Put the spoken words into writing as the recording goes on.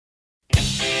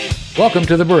Welcome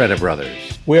to the Barretta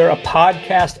Brothers. We're a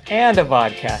podcast and a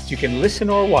vodcast. You can listen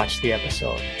or watch the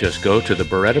episode. Just go to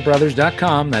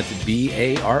thebarrettabrothers.com. That's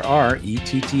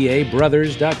BARRETTA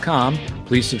brothers.com.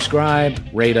 Please subscribe,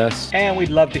 rate us. And we'd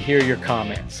love to hear your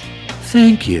comments.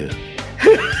 Thank you.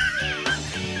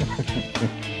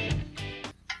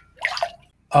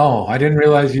 Oh, I didn't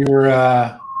realize you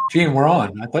were, Gene, we're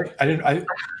on.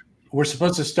 We're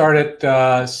supposed to start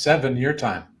at 7 your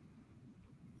time.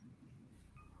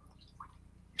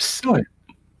 What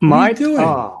are you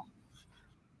doing?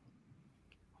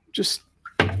 Just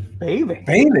bathing.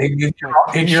 Bathing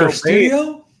in your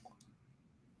studio?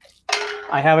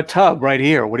 I have a tub right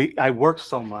here. I work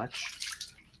so much.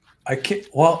 I can't.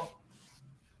 Well,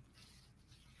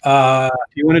 if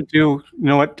you want to do, you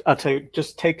know what? I'll tell you.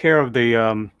 Just take care of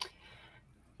the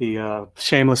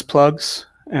shameless plugs,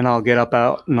 and I'll get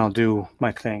out and I'll do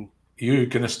my thing. You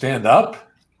gonna stand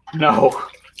up? No,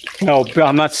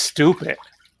 I'm not stupid.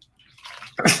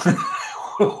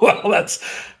 Well,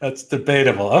 that's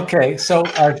debatable. Okay, so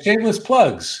shameless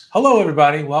plugs. Hello,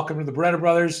 everybody. Welcome to the Barretta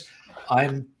Brothers.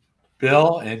 I'm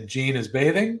Bill, and Gene is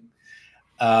bathing.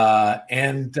 So,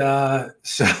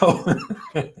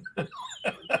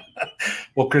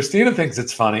 well, Christina thinks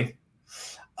it's funny.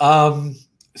 Yes,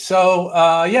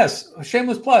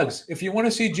 shameless plugs. If you want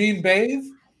to see Gene bathe,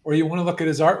 or you want to look at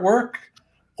his artwork,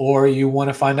 or you want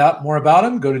to find out more about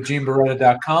him, go to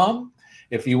genebarretta.com.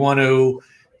 If you want to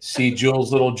see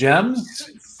Jules' little gems,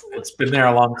 it's been there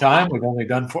a long time. We've only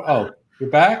done you're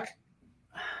back?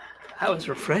 That was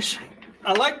refreshing.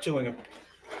 I like doing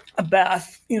a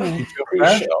bath, You feel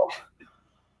better?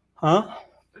 Huh?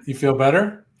 You feel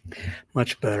better?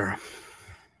 Much better.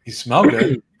 You smell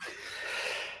good.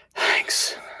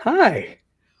 Thanks. Hi.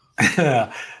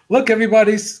 Look,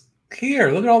 everybody's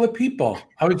here. Look at all the people.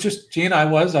 I was just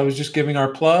giving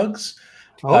our plugs.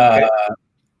 Okay.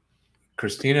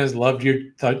 Christina's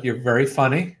thought you're very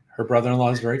funny. Her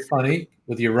brother-in-law is very funny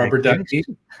with your rubber ducky.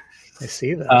 I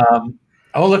see that.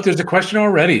 Look, there's a question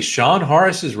already. Sean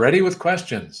Horace is ready with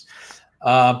questions.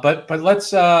 But let's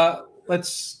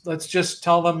just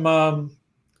tell them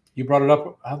you brought it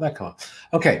up. How'd that come up?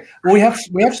 Okay. Well, we have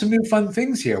some new fun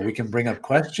things here. We can bring up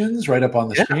questions right up on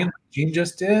the screen, like Gene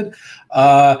just did.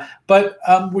 We're going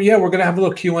to have a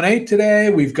little Q&A today.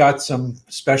 We've got some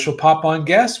special pop-on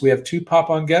guests. We have 2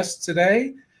 pop-on guests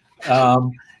today.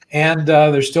 And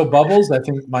there's still bubbles. I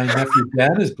think my nephew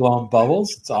Ben is blowing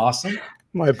bubbles. It's awesome.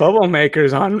 My bubble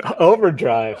maker's on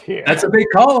overdrive here. That's what they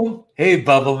call him. Hey,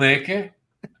 bubble maker.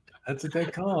 That's what they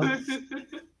call him.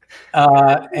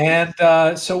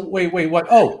 So wait, what?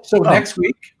 Next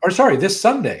week, this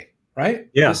Sunday, right?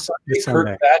 Yeah. This Sunday,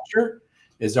 Kirk Thatcher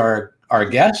is our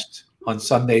guest on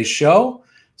Sunday's show.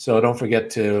 So don't forget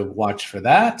to watch for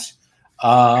that.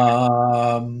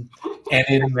 And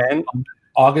then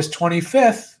August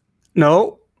 25th.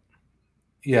 No.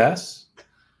 Yes.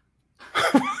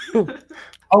 No,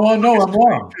 I'm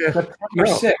wrong. September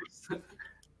 6th.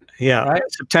 Yeah. Right?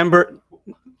 September.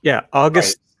 Yeah.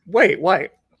 August. Right.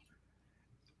 Wait.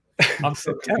 I'm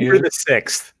September the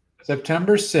 6th.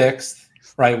 September 6th.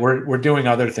 Right. We're doing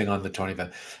other thing on the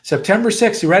 25th. September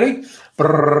 6th. You ready?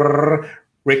 Brrr,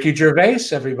 Ricky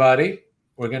Gervais, everybody.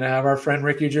 We're going to have our friend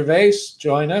Ricky Gervais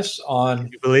join us on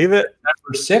Can you believe it?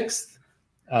 September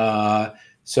 6th.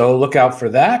 So look out for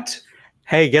that.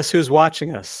 Hey, guess who's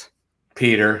watching us?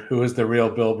 Peter, who is the real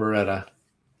Bill Barretta.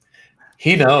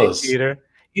 He knows. Hey, Peter.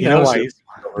 He knows why who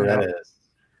Bill Barretta is.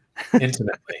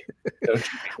 Intimately. Don't you?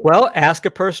 Well, ask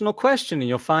a personal question and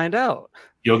you'll find out.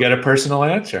 You'll get a personal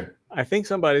answer. I think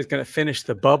somebody's going to finish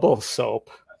the bubble soap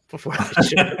before the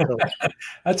show.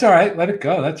 That's all right. Let it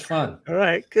go. That's fun. All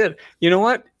right, good. You know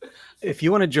what? If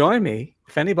you want to join me,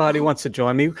 if anybody wants to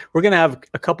join me, we're going to have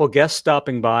a couple guests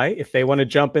stopping by. If they want to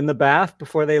jump in the bath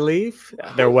before they leave,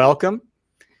 they're welcome.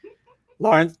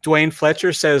 Dwayne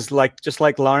Fletcher says, just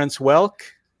like Lawrence Welk.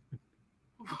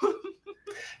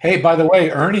 Hey, by the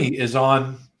way, Ernie is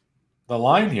on the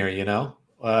line here, you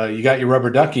got your rubber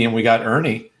ducky, and we got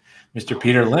Ernie, Mr.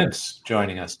 Peter Lintz,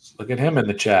 joining us. Look at him in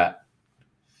the chat.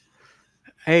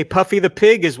 Hey, Puffy the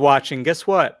Pig is watching. Guess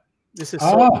what? This is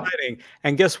so exciting.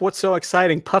 And guess what's so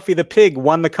exciting? Puffy the Pig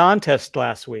won the contest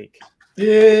last week.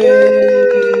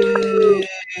 Yay!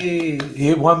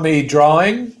 He won the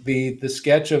drawing, the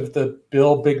sketch of the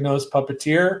Bill Big Nose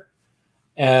Puppeteer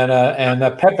and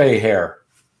the Pepe hair.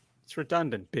 It's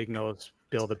redundant. Big Nose,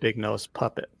 Bill the Big Nose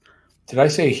Puppet. Did I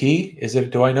say he?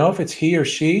 Do I know if it's he or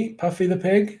she, Puffy the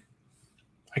Pig?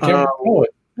 I can't remember.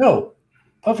 No.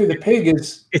 Puffy the Pig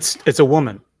is... It's a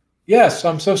woman. Yes,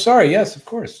 I'm so sorry. Yes, of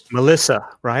course. Melissa,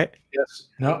 right? Yes.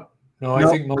 No, I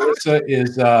think Melissa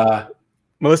is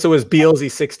Melissa was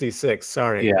Beelzy66.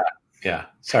 Sorry. Yeah, yeah.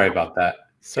 Sorry about that.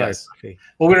 Sorry, Yes. Buffy.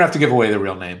 Well, we don't have to give away the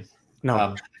real name.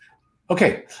 No.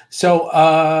 Okay. So,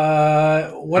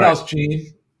 what else,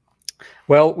 Gene?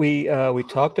 Well, we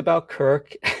talked about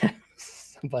Kirk.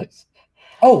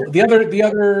 Oh,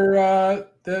 the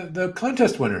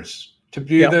contest winners to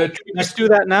do the. Let's do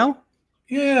that now.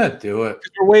 Yeah, do it.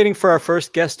 We're waiting for our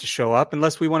first guest to show up.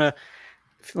 Unless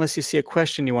you see a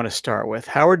question you want to start with.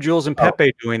 How are Jules and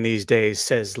Pepe doing these days?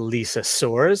 Says Lisa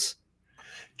Soares.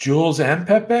 Jules and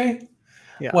Pepe.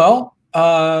 Yeah. Well,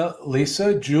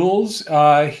 Jules,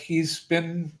 he's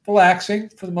been relaxing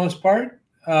for the most part,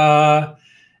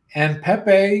 and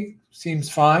Pepe seems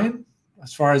fine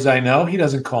as far as I know. He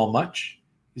doesn't call much.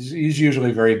 He's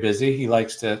usually very busy. He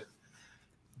likes to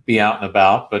be out and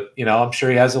about, but I'm sure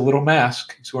he has a little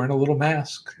mask. He's wearing a little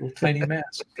tiny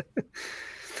mask.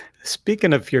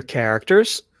 Speaking of your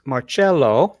characters,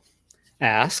 Marcello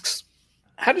asks,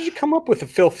 how did you come up with the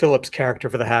Phil Phillips character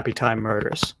for the Happy Time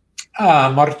Murders?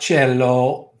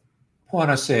 Marcello,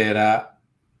 buonasera.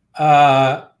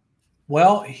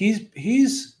 Well,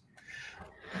 he's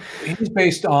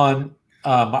based on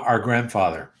our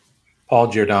grandfather, Paul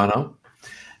Giordano,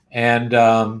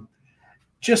 and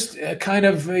just kind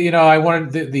of, I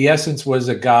wanted the essence was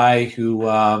a guy who,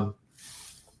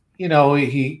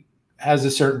 he has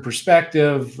a certain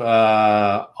perspective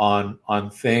on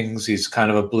things. He's kind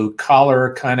of a blue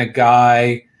collar kind of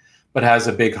guy, but has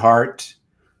a big heart.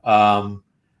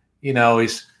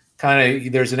 He's kind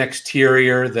of, there's an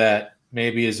exterior that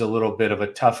maybe is a little bit of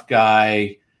a tough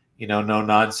guy, no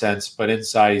nonsense, but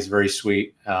inside he's very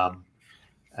sweet and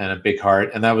a big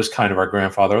heart. And that was kind of our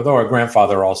grandfather, although our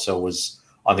grandfather also was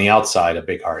on the outside a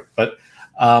big heart. But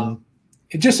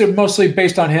it just mostly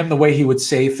based on him, the way he would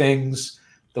say things,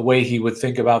 the way he would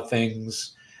think about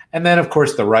things. And then, of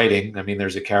course, the writing. I mean,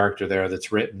 there's a character there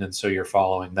that's written, and so you're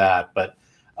following that. But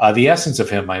the essence of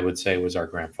him, I would say, was our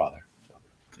grandfather.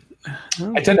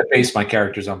 So I tend to base my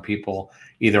characters on people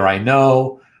either I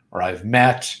know or I've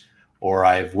met or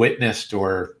I've witnessed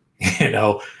or,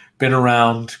 been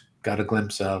around, got a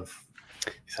glimpse of.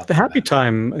 The Happy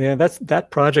Time, yeah, that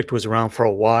project was around for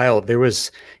a while.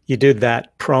 You did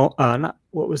that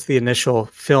what was the initial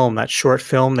film, that short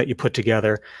film that you put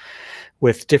together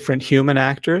with different human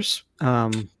actors.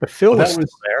 But Phil was still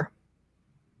there.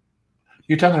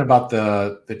 You're talking about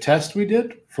the test we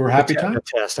did for Happy Time? The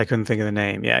test. I couldn't think of the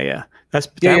name. Yeah.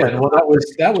 Well,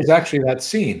 that was actually that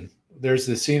scene. There's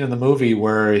the scene in the movie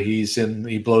where he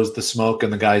blows the smoke in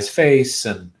the guy's face,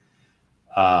 and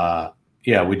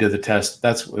we did the test.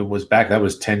 That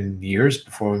was 10 years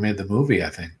before we made the movie, I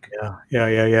think.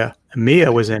 Yeah. And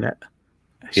Mia was in it.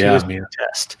 She was Mia. The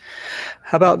test.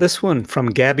 How about this one from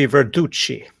Gabby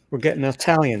Verducci? We're getting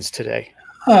Italians today.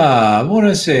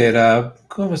 Buonasera.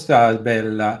 Come sta,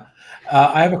 bella?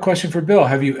 I have a question for Bill.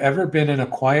 Have you ever been in a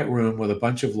quiet room with a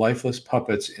bunch of lifeless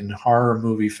puppets in horror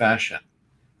movie fashion?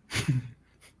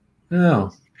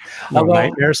 No.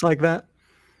 Nightmares like that?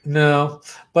 No,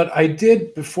 but I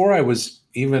did before I was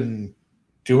even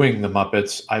doing the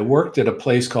Muppets. I worked at a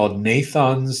place called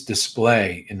Nathan's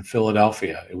Display in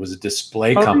Philadelphia. It was a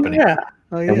display company. Yeah.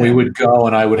 And we would go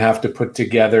and I would have to put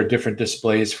together different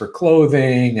displays for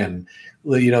clothing. And,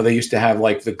 they used to have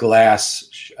like the glass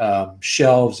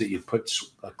shelves that you'd put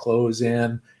clothes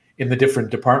in the different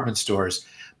department stores.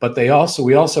 But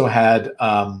we also had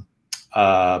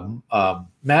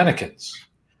mannequins.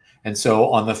 And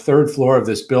so on the third floor of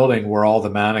this building were all the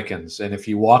mannequins. And if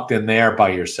you walked in there by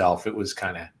yourself, it was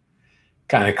kind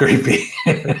of creepy.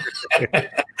 It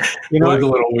was a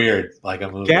little weird. Like a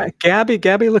movie.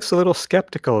 Gabby looks a little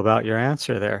skeptical about your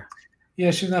answer there.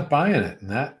 Yeah, she's not buying it.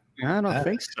 I don't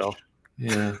think so.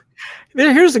 Yeah.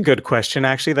 Here's a good question,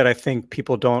 actually, that I think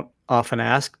people don't often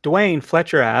ask. Dwayne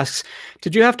Fletcher asks,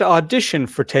 did you have to audition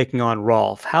for taking on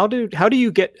Rolf? How do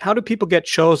people get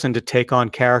chosen to take on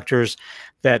characters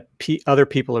that other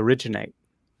people originate?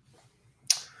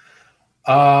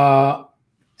 Did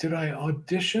I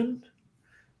audition?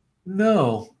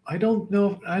 No, I don't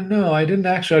know. I didn't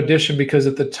actually audition because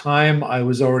at the time I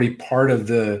was already part of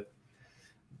the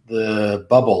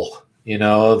bubble,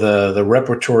 the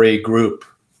repertory group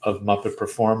of Muppet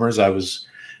performers. I was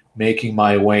making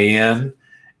my way in,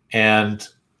 and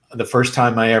the first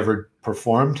time I ever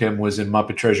performed him was in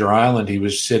Muppet Treasure Island. He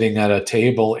was sitting at a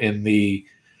table in the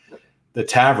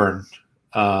tavern,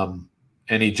 and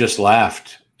he just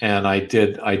laughed, and I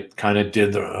kind of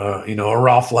did the a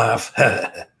Ralph laugh.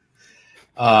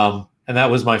 And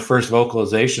that was my first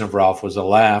vocalization of Ralph, was a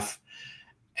laugh.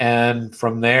 And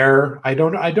from there, I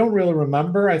don't really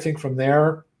remember. I think from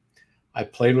there I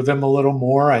played with him a little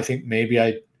more. I think maybe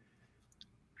I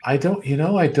I don't,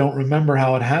 I don't remember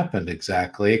how it happened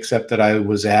exactly, except that I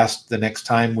was asked the next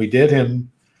time we did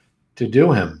him to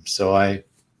do him. So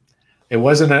it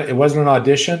wasn't an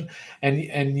audition,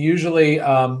 and usually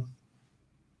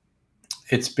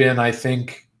it's been, I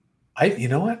think, you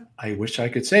know what? I wish I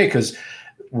could say, because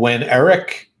when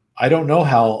Eric, I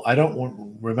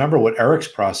don't remember what Eric's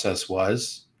process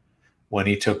was when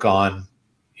he took on,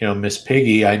 Miss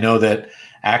Piggy. I know that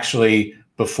actually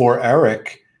before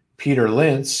Eric, Peter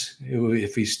Lintz, who,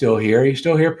 if he's still here,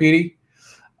 Petey?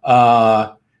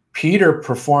 Peter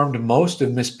performed most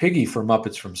of Miss Piggy for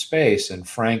Muppets from Space, and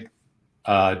Frank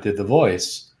did the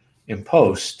voice in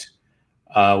post,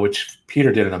 which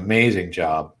Peter did an amazing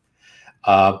job.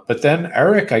 But then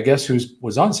Eric, I guess, who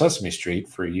was on Sesame Street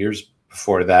for years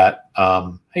before that.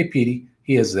 Hey, Petey,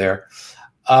 he is there.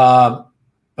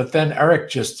 But then Eric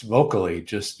just vocally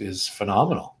just is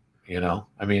phenomenal.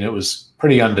 I mean, it was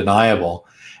pretty undeniable.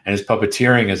 And his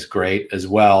puppeteering is great as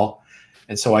well.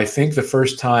 And so I think the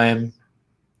first time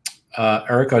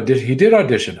Eric auditioned, he did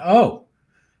audition. Oh,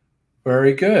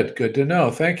 very good. Good to know.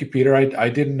 Thank you, Peter. I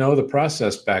didn't know the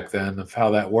process back then of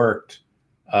how that worked.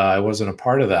 I wasn't a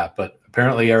part of that, but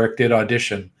apparently Eric did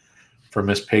audition for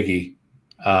Miss Piggy.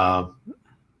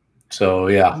 So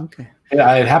yeah. Okay.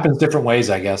 Yeah, it happens different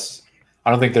ways, I guess. I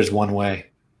don't think there's one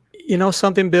way. You know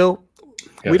something, Bill?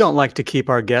 Yes. We don't like to keep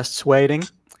our guests waiting.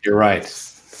 You're right.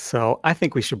 So I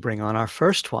think we should bring on our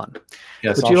first one.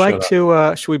 Yes. Would you like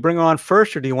to, should we bring her on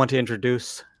first, or do you want to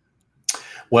introduce?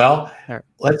 Well,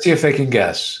 let's see if they can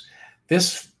guess.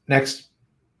 This next,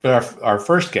 our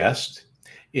first guest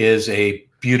is a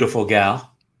beautiful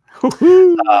gal,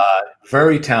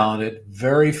 very talented,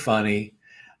 very funny,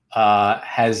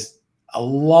 has a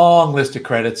long list of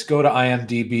credits. Go to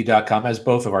imdb.com, as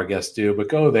both of our guests do, but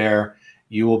go there.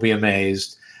 You will be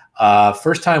amazed.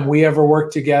 First time we ever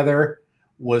worked together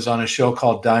was on a show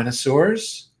called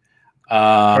Dinosaurs.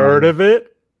 Heard of it?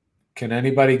 Can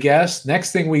anybody guess?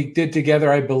 Next thing we did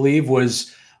together, I believe,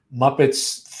 was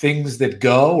Muppets Things That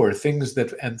Go, or Things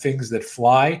That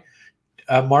Fly.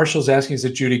 Marshall's asking, is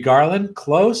it Judy Garland?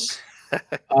 Close.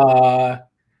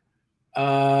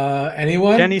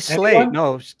 Anyone? Jenny Slate. Anyone?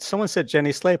 No, someone said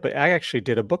Jenny Slate, but I actually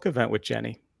did a book event with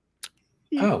Jenny.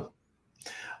 Oh.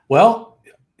 Well,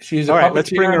 she's a puppeteer, let's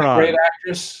bring her on.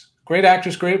 Great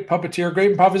actress, great puppeteer,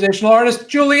 great improvisational artist,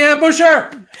 Julianne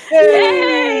Buescher.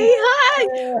 Yay!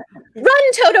 Hi!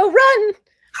 Run, Toto, run!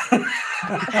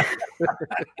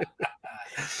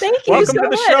 Thank you Welcome so to the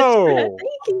much. show.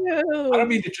 Thank you. I don't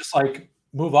mean to just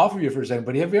move off of you for a second,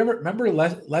 but have you ever remember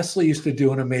Leslie used to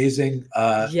do an amazing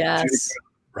yes. Judy,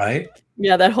 right?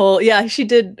 Yeah, that whole she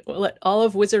did all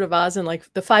of Wizard of Oz and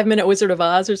the 5-minute Wizard of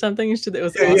Oz or something. It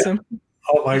was awesome. Yeah.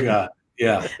 Oh my God.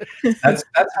 Yeah. That's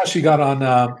how she got on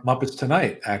Muppets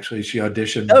Tonight. Actually, she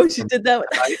auditioned. Oh, she did that.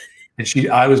 And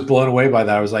I was blown away by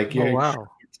that. I was like, oh, wow.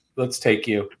 Let's take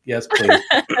you. Yes, please.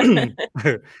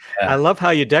 Yeah. I love how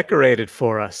you decorated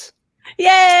for us.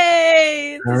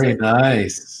 Yay! Very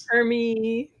nice.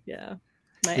 Hermie. Yeah.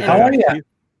 How are you?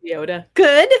 Yoda.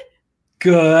 Good.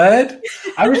 Good.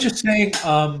 I was just saying,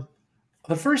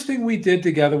 the first thing we did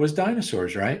together was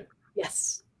Dinosaurs, right?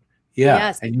 Yes. Yeah.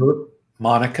 Yes. And you were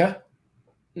Monica.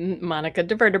 Monica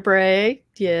de Vertebrae.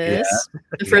 Yes. Yeah.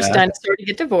 The first dinosaur to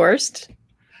get divorced.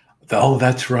 Oh,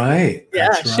 that's right. Yeah,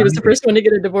 that's she was the first one to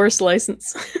get a divorce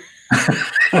license.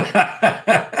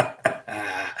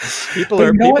 People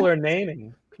are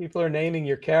naming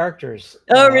your characters.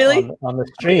 Oh, really? On the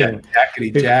stream.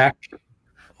 Jackety Jack.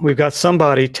 We've got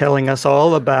somebody telling us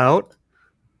all about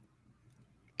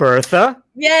Bertha.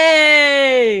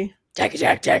 Yay! Jackie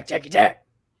Jack.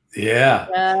 Yeah.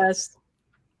 Yes.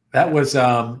 That was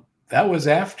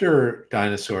after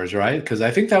Dinosaurs, right? Because I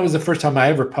think that was the first time I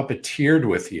ever puppeteered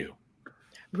with you.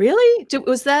 Really?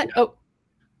 Was that? Yeah. Oh,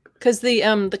 because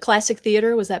the Classic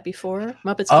Theater, was that before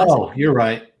Muppets? Oh, you're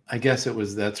right. I guess it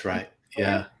was. That's right.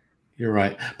 Yeah, you're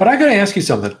right. But I got to ask you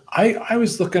something. I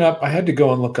was looking up. I had to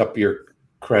go and look up your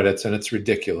credits, and it's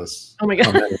ridiculous. Oh my God,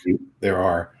 how many there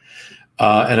are,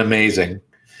 and amazing.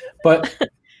 But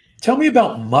tell me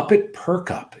about Muppet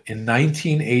Perk Up in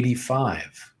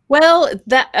 1985. Well,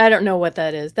 that I don't know what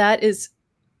that is. That is,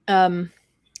 because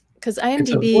IMDb.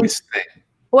 It's a voice thing.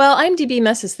 Well, IMDb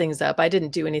messes things up. I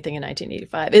didn't do anything in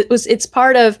 1985. It's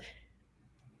part of.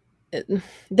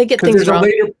 They get things wrong.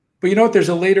 But you know what? There's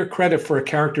a later credit for a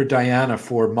character, Diana,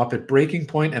 for Muppet Breaking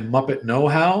Point and Muppet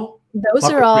Know-How. Those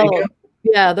are all.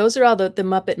 Yeah, those are all the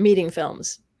Muppet meeting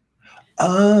films.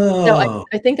 Oh. So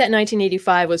I think that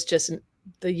 1985 was just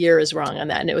the year is wrong on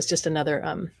that, and it was just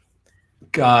another.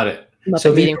 Got it. Muppet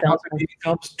these meeting were Muppet meeting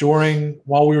films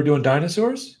while we were doing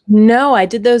dinosaurs? No, I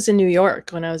did those in New York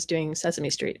when I was doing Sesame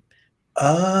Street.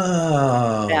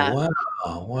 Oh, Yeah.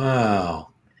 wow.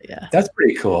 Yeah. That's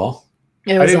pretty cool.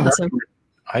 It was awesome.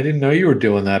 I didn't know you were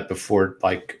doing that before.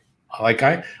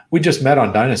 We just met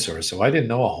on dinosaurs, so I didn't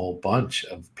know a whole bunch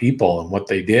of people and what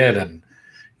they did, and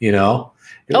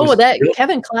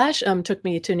Kevin Clash took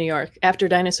me to New York after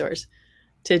dinosaurs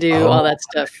to do all that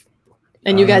stuff.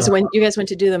 And you guys went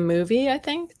to do the movie, I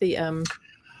think, the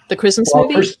Christmas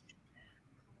movie. First,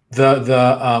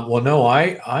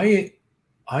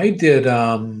 I did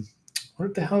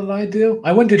what the hell did I do?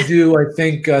 I went to do I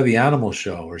think the Animal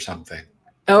Show or something.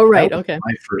 Oh right, okay.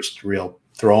 My first real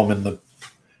throw them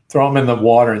in the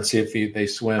water and see if they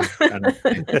swim kind of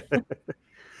thing.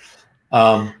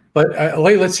 But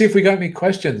let's see if we got any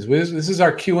questions. This is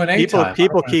our Q&A time.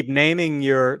 People keep naming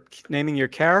your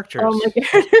characters. Oh my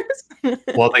characters.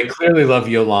 Well, they clearly love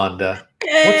Yolanda.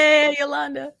 Hey,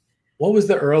 Yolanda. What was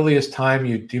the earliest time do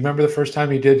you remember the first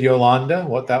time you did Yolanda?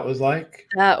 What that was like?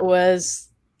 That was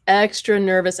extra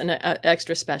nervous and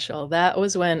extra special. That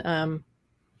was when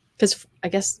because I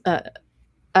guess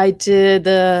I did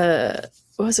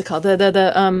what was it called?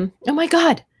 Oh my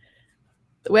God.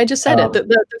 I just said it.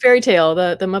 The fairy tale,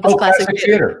 the Muppets Classic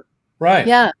Theater. Right.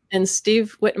 Yeah. And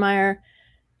Steve Whitmire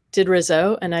did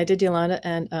Rizzo and I did Yolanda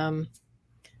and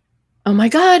oh my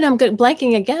God, I'm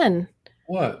blanking again.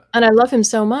 What? And I love him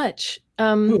so much.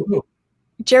 Who?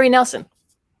 Jerry Nelson.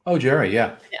 Oh, Jerry,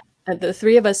 yeah. Yeah. And the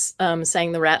three of us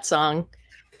sang the rat song.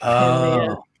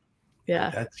 Oh. Yeah.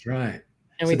 That's right.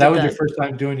 And so that was your first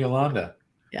time doing Yolanda.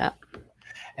 Yeah.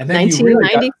 And then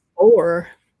 1994.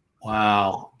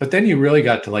 Wow. But then you really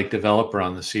got to develop her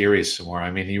on the series some more.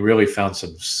 I mean, you really found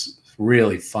some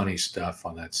really funny stuff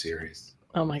on that series.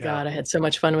 Oh my God, I had so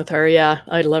much fun with her. Yeah,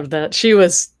 I loved that. She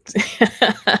was,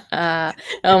 oh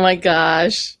my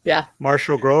gosh. Yeah.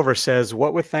 Marshall Grover says,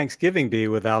 what would Thanksgiving be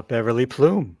without Beverly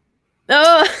Plume?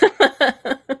 Oh,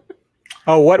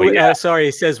 sorry,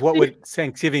 he says, what would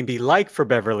Thanksgiving be like for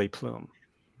Beverly Plume?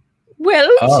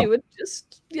 Well, she would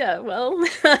just,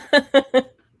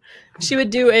 she would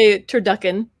do a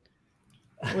turducken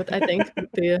with, I think,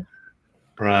 the...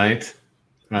 Right.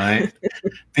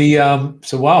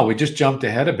 So wow, we just jumped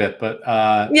ahead a bit, but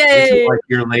this is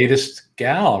your latest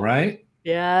gal, right?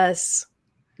 Yes.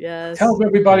 Tell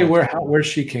everybody where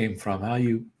she came from,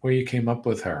 where you came up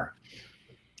with her.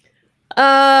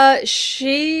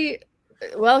 She's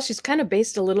kind of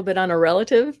based a little bit on a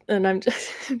relative, and I'm trying.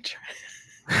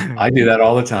 I do that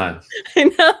all the time. I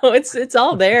know it's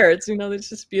all there. It's it's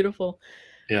just beautiful.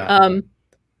 Yeah.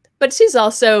 But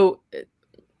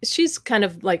she's kind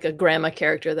of like a grandma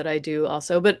character that I do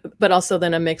also, but also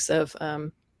then a mix of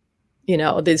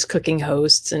these cooking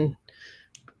hosts and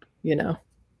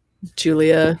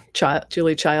Julie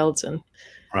Childs and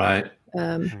right.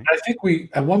 I think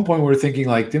at one point we were thinking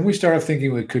didn't we start off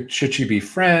thinking should she be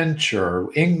French or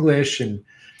English, and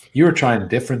you were trying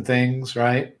different things,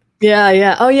 right?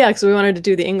 Yeah. Oh yeah, because we wanted to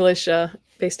do the English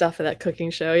based off of that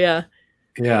cooking show. Yeah.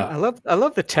 I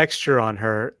love the texture on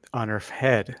her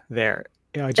head there.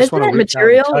 I just Isn't want to that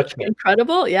material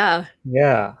incredible? Yeah.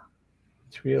 Yeah.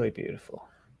 It's really beautiful.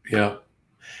 Yeah.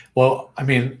 Well, I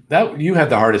mean, that you had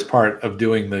the hardest part of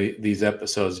doing these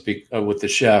episodes with the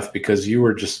chef, because you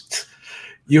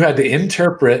had to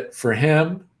interpret for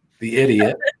him, the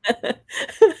idiot,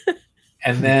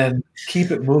 and then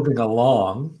keep it moving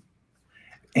along.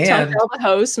 And talk to the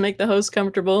host, make the host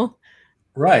comfortable.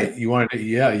 Right. You're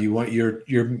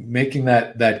making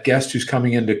that guest who's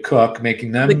coming in to cook,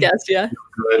 making them the guest, feel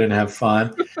good and have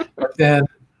fun. But then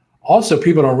also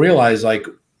people don't realize,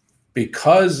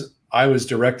 because I was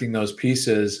directing those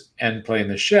pieces and playing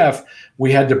the chef,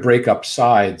 we had to break up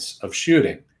sides of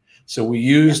shooting. So we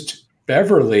used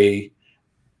Beverly.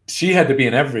 She had to be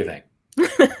in everything.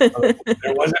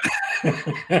 There wasn't.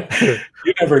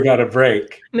 You never got a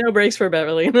break. No breaks for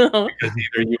Beverly. No. Because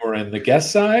either you were in the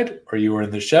guest side, or you were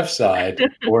in the chef side,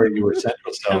 or you were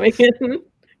central. So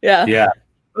yeah.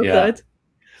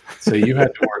 So you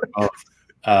had to work both.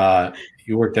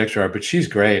 You worked extra hard, but she's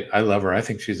great. I love her. I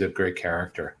think she's a great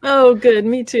character. Oh, good.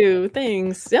 Me too.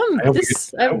 Thanks.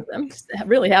 I'm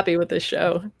really happy with this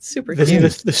show. It's super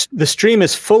cute. The stream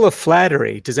is full of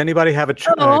flattery. Does anybody have a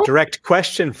direct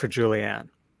question for Julianne?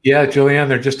 Yeah, Julianne,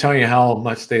 they're just telling you how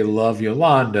much they love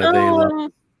Yolanda. They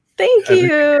love thank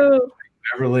you.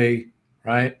 Beverly,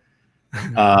 right?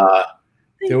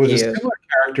 There was a similar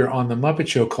character on the Muppet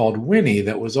Show called Winnie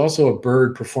that was also a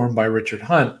bird performed by Richard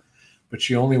Hunt, but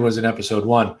she only was in episode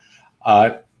 1.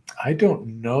 I don't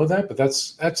know that, but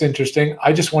that's interesting.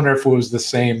 I just wonder if it was the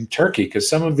same turkey, because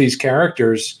some of these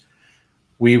characters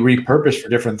we repurpose for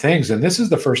different things. And this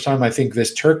is the first time I think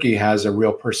this turkey has a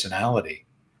real personality,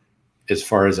 as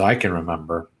far as I can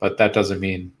remember. But that doesn't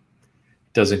mean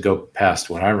it doesn't go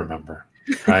past what I remember,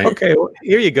 right? Okay, well,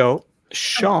 here you go.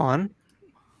 Sean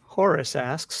Horace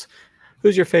asks,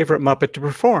 who's your favorite Muppet to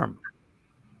perform?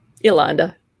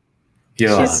 Yolanda.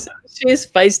 Yolanda. She's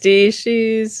feisty.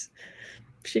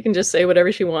 She can just say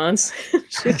whatever she wants.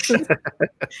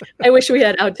 I wish we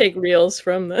had outtake reels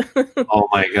from the. Oh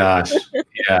my gosh!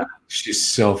 Yeah, she's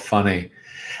so funny,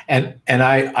 and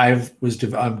I was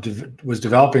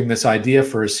developing this idea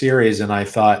for a series, and I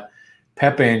thought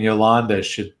Pepe and Yolanda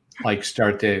should like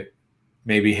start to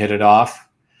maybe hit it off,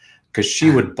 because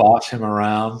she would boss him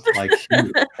around like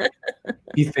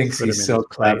he thinks he's so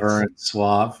clever and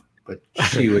suave, but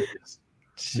she would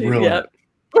just ruin it.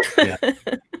 Yeah.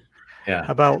 Yeah.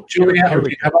 How about Julianne?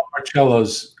 How about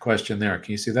Marcello's question there?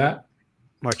 Can you see that?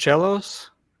 Marcello's?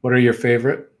 What are your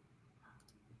favorite?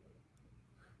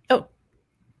 Oh.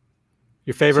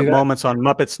 Your favorite moments on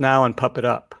Muppets Now and Puppet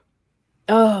Up?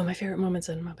 Oh, my favorite moments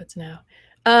on Muppets Now.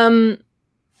 I don't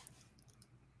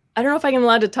know if I'm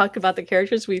allowed to talk about the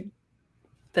characters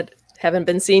that haven't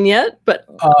been seen yet, but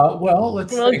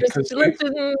let's think.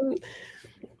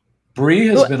 Bree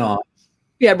has been on.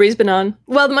 Yeah, Bree's been on.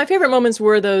 Well, my favorite moments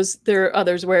were those. There are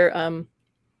others where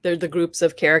they're the groups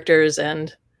of characters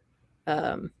and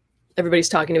everybody's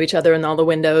talking to each other in all the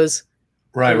windows.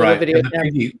 Right. And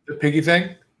the piggy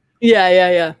thing.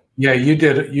 Yeah. Yeah, you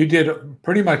did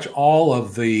pretty much all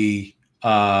of the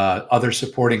other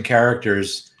supporting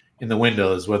characters in the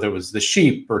windows, whether it was the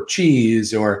sheep or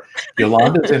cheese or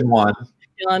Yolanda's in one.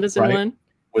 Yolanda's in one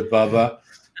with Bubba.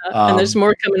 And there's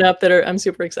more coming up that I'm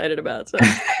super excited about. So.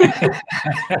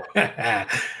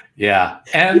 Yeah.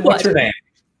 And what's her name?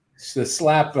 It's the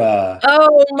slap.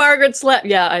 Margaret Slap.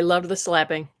 Yeah, I loved the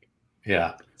slapping.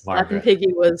 Yeah. Slapping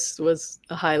Piggy was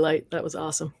a highlight. That was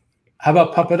awesome. How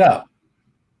about Puppet Up?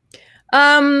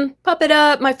 Puppet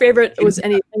Up. My favorite was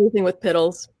anything with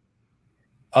Piddles.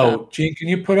 Oh, Gene, can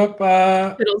you put up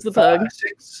Piddles the Pug?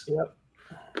 6?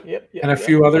 Yep. And a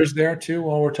few others there too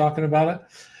while we're talking about it.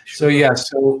 Sure.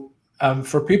 So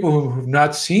for people who've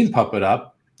not seen Puppet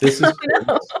Up, this is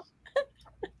Piddles.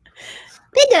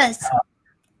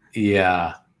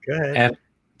 Yeah. Go ahead. And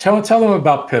tell them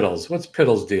about Piddles. What's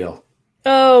Piddles' deal?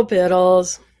 Oh,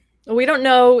 Piddles. We don't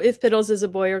know if Piddles is a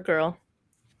boy or girl.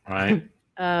 Right.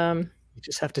 You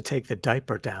just have to take the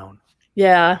diaper down.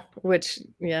 Yeah,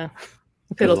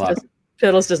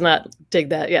 Piddles does not dig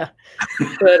that. Yeah.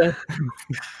 But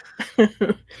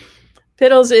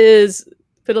Piddles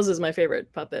is my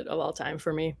favorite puppet of all time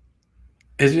for me.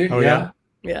 Is it? Oh, yeah.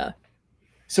 Yeah.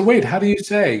 So wait, how do you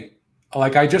say?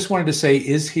 Like, I just wanted to say,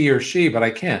 is he or she, but I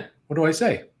can't. What do I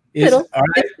say? Piddles.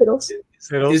 It's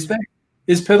Piddles.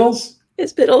 Is Piddles?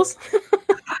 It's Piddles.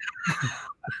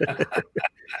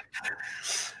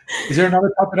 Is there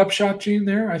another Puppet Up shot, Gene,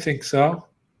 there? I think so.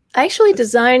 I actually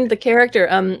designed the character.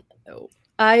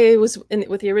 I was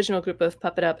with the original group of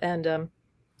Puppet Up and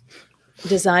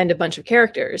designed a bunch of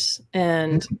characters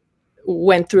and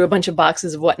went through a bunch of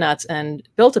boxes of whatnots and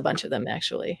built a bunch of them,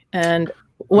 actually. And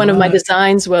one of my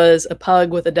designs was a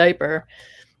pug with a diaper,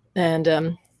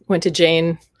 and went to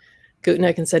Jane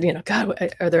Gutnick and said,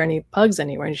 God, are there any pugs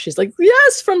anywhere? And she's like,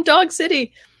 yes, from Dog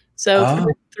City. So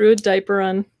threw a diaper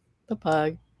on the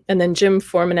pug. And then Jim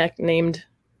Formanek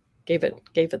gave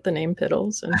it the name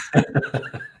Piddles. And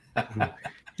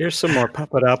Here's some more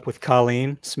Puppet Up with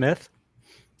Colleen Smith.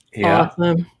 Yeah.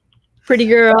 Awesome. Pretty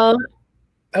girl.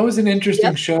 That was an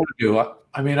interesting show to do.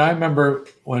 I mean, I remember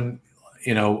when,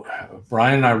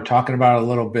 Brian and I were talking about it a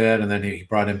little bit, and then he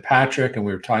brought in Patrick, and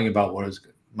we were talking about what it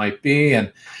might be.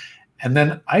 And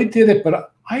then I did it,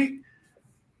 but I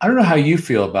don't know how you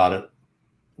feel about it.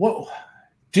 What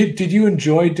did you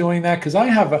enjoy doing that? Because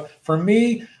for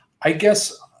me, I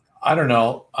guess, I don't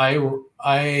know.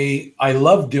 I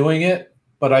love doing it,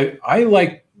 but I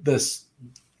like this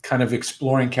kind of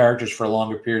exploring characters for a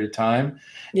longer period of time.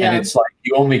 Yeah. And it's like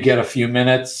you only get a few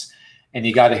minutes and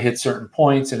you got to hit certain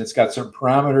points and it's got certain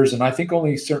parameters. And I think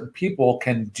only certain people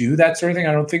can do that sort of thing.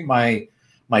 I don't think my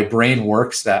brain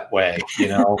works that way.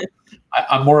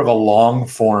 I'm more of a long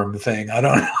form thing. I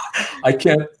don't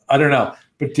know.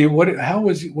 But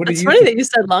it's funny that you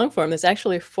said long form. There's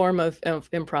actually a form of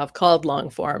improv called long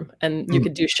form, and you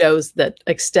could do shows that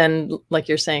extend, like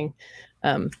you're saying,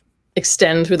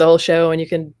 extend through the whole show, and you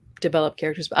can develop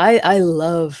characters. But I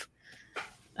love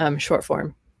short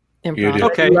form improv.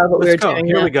 Okay, let's go.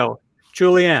 Here we go.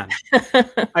 Julianne,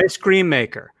 ice cream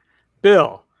maker.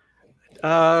 Bill,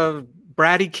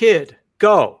 bratty kid.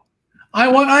 Go. I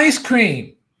want ice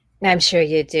cream. I'm sure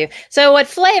you do. So what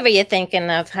flavor are you thinking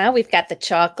of, huh? We've got the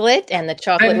chocolate and the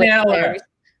chocolate with Vanilla. berries.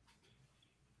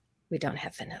 We don't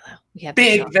have vanilla. We have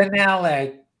Big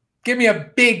vanilla. Give me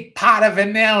a big pot of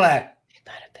vanilla.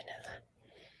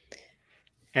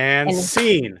 And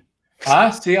scene.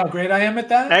 See how great I am at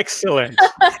that? Excellent.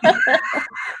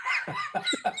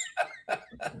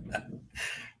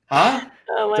 Huh?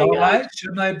 Oh my Don't God. I?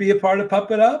 Shouldn't I be a part of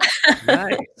Puppet Up?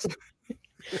 Nice.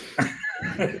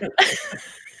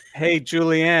 Hey,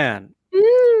 Julianne.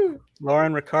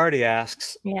 Lauren Riccardi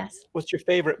asks, Yes. what's your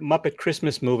favorite Muppet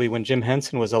Christmas movie when Jim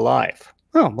Henson was alive?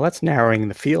 Oh, well, that's narrowing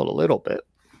the field a little bit.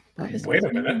 Wait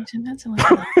a minute.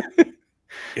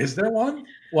 Is there one?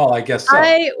 Well, I guess so.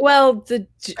 The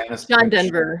Dennis John Picture.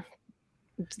 Denver.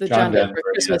 The John Denver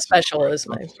Christmas yes. special is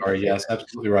my Sorry, yes,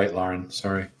 absolutely right, Lauren.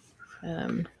 Sorry.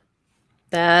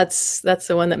 That's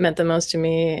the one that meant the most to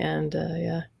me, and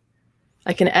yeah,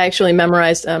 I can actually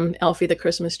memorize Alfie the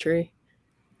Christmas Tree.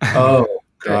 Oh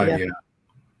God, Yeah.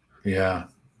 yeah.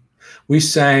 We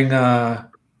sang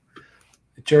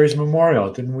Jerry's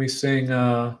Memorial, didn't we sing?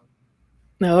 Oh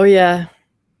yeah.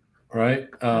 Right.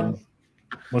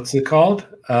 What's it called?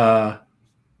 Oh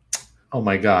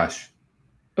my gosh.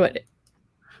 What?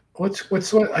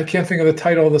 What's what? I can't think of the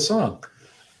title of the song.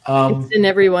 It's in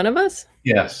every one of us.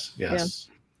 Yes.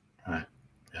 Right.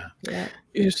 Yeah.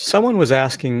 Someone was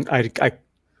asking,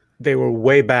 they were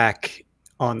way back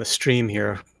on the stream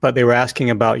here, but they were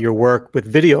asking about your work with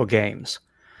video games.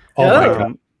 Oh my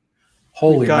God.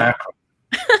 Holy mackerel.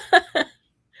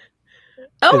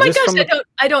 Oh my gosh,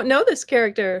 I don't know this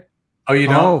character. Oh, you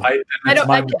know,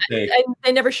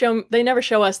 They never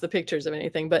show us the pictures of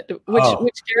anything, but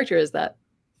which character is that?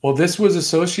 Well, this was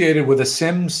associated with a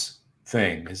Sims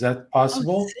thing. Is that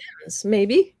possible? Sims,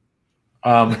 maybe.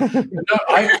 No,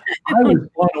 I was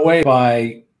blown away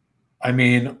by,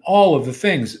 all of the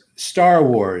things: Star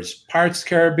Wars, Pirates of the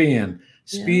Caribbean,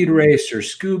 Speed Racer,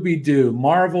 Scooby-Doo,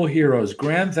 Marvel Heroes,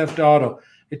 Grand Theft Auto.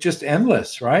 It's just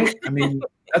endless, right?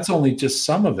 That's only just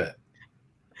some of it.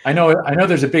 I know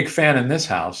there's a big fan in this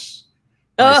house.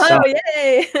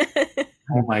 Yay!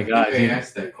 Oh my God. They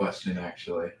asked that question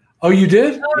actually. Oh, you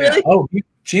did? Oh, really? Oh,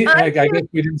 I guess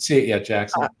we didn't see it yet,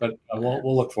 Jackson, but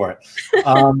we'll look for it.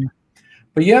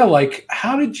 But yeah,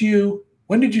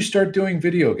 when did you start doing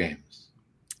video games?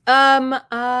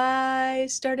 I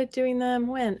started doing them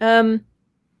when? Let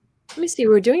me see.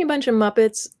 We were doing a bunch of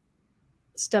Muppets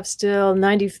stuff still.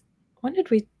 95.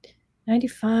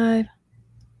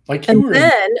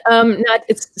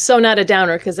 It's not a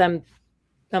downer because I'm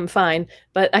fine,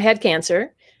 but I had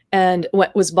cancer and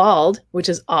was bald, which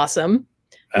is awesome.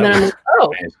 And then I'm like,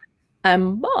 amazing.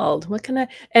 I'm bald. What can I?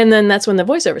 And then that's when the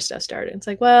voiceover stuff started. It's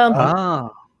like, well,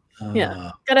 got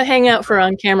to hang out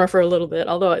on camera for a little bit.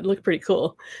 Although it looked pretty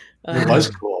cool. It was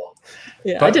cool.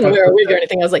 Yeah, I didn't wear a wig or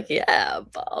anything. I was like, yeah,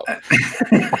 bald.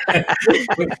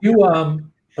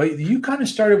 But you kind of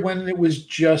started when it was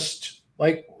just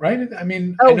like, right? I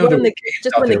know when the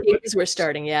games were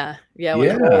starting. That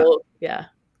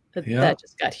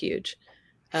just got huge.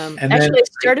 Actually,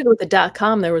 it started with the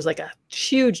 .com. There was like a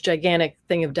huge, gigantic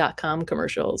thing of .com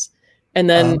commercials, and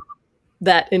then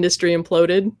that industry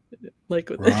imploded, like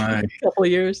within a couple of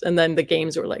years, and then the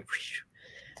games were like,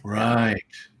 right.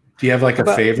 Do you have like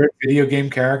a favorite video game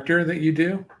character that you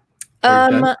do?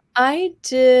 I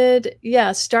did,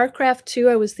 StarCraft 2.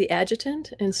 I was the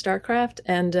adjutant in StarCraft,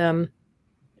 and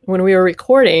when we were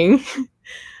recording,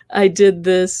 I did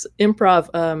this improv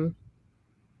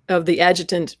of the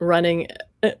adjutant running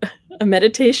a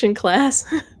meditation class,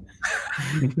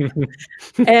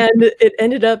 and it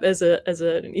ended up as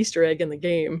an Easter egg in the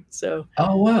game. So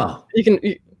wow,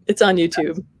 it's on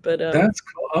YouTube. But that's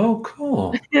cool. Oh,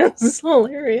 cool. It's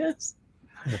hilarious.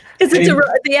 Because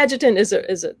the adjutant is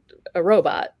a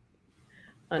robot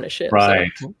on a ship.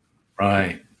 Right. So.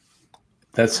 Right.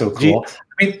 That's so cool.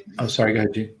 Sorry, go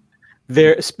ahead, G.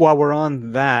 While we're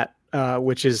on that,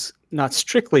 which is not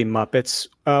strictly Muppets,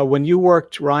 when you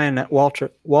worked, Ryan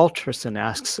Walterson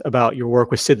asks about your work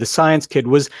with Sid the Science Kid.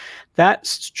 Was that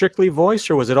strictly voice,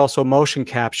 or was it also motion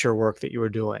capture work that you were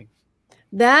doing?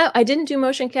 That I didn't do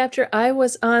motion capture. I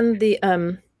was on the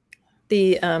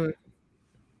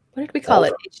what did we call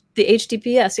it? The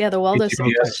HDPS, the Waldo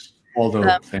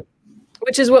thing,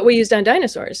 which is what we used on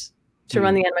dinosaurs to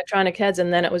run the animatronic heads,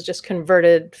 and then it was just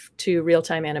converted to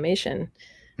real-time animation,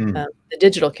 the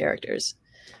digital characters.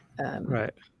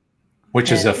 Right.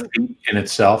 Which is a feat in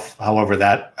itself, however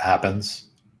that happens,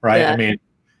 right? Yeah.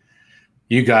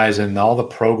 You guys and all the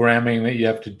programming that you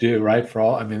have to do, right? For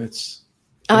all, it's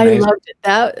I amazing. loved it.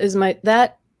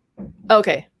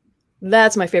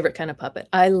 That's my favorite kind of puppet.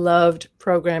 I loved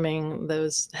programming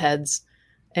those heads.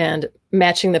 and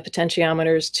matching the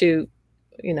potentiometers to,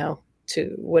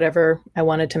 to whatever I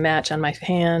wanted to match on my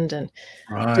hand, and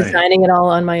designing it all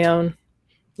on my own.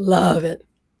 Love it.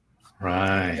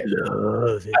 Right.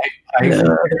 Love it. I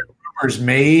heard rumors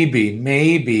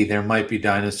maybe there might be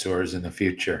dinosaurs in the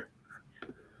future.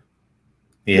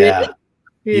 Yeah.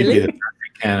 Really? You'd be the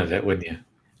perfect candidate, wouldn't you?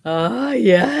 Oh,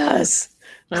 yes.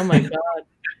 Oh, my God.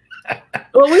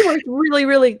 Well, we worked really,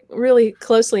 really, really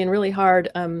closely and really hard.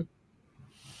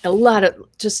 A lot of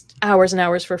just hours and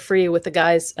hours for free with the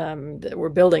guys that were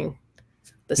building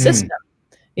the system.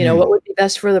 What would be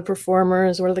best for the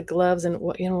performers? What are the gloves and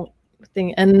what,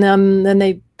 thing. And then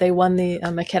they won the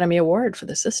Academy Award for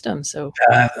the system. So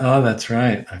that's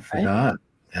right. I forgot.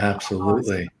 Right?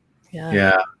 Absolutely. Awesome.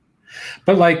 Yeah.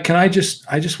 But can I just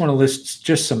want to list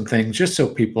just some things just so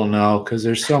people know, because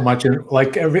there's so much, and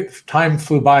every time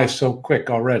flew by so quick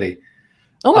already.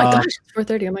 Oh my gosh, it's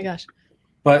 4:30. Oh my gosh.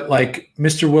 But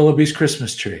Mr. Willoughby's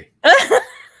Christmas tree.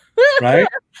 Right?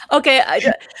 Okay.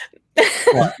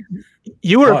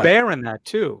 You were a bear in that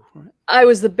too. Right? I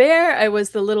was the bear. I was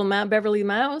the little Beverly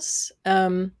Mouse.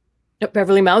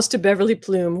 Beverly Mouse to Beverly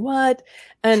Plume. What?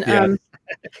 And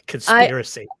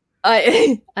conspiracy.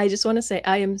 I just want to say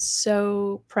I am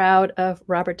so proud of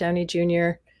Robert Downey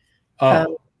Jr.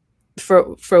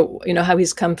 For how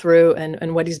he's come through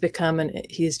and what he's become, and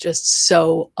he's just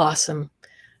so awesome.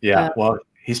 Yeah, well,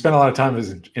 he spent a lot of time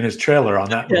in his trailer on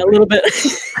that. Yeah, movie. A little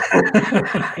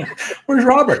bit. Where's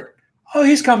Robert? Oh,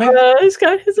 he's coming. He's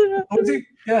coming.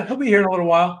 Yeah, he'll be here in a little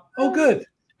while. Oh, good.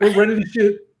 We're ready to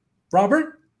shoot.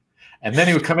 Robert? And then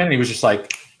he would come in and he was just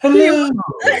like, hello.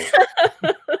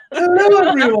 Hello,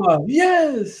 everyone.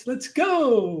 Yes, let's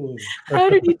go. How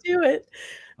did he do it?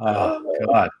 Oh,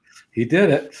 God. He did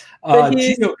it.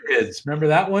 Geo Kids. Remember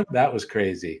that one? That was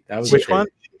crazy. That was Which crazy. one?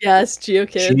 Yes, Geo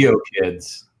Kids. Geo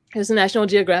Kids. It was a National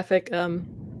Geographic.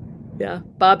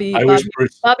 Bobby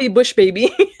Bush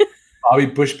Baby. Bobby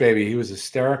Bush Baby. He was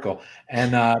hysterical.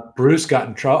 And Bruce got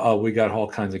in trouble. Oh, we got all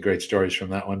kinds of great stories from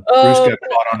that one. Bruce got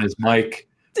caught on his mic.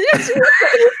 We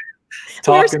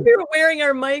were wearing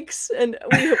our mics and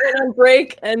we went on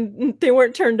break and they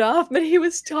weren't turned off, but he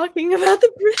was talking about the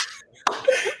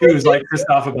He was pissed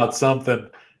off about something.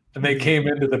 And they came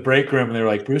into the break room and they were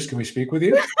like, Bruce, can we speak with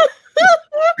you?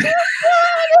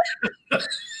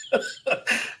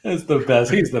 That's the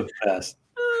best. He's the best.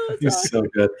 He's awesome. So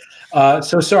good.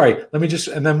 So sorry. Let me just,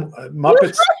 and then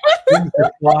Muppets, things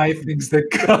that fly, things that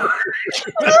go.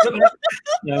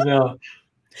 No.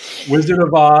 Wizard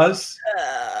of Oz.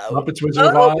 Muppets Wizard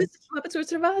of Oz. Muppets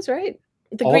Wizard of Oz, right?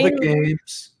 The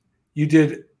games. You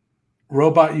did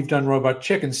Robot. You've done Robot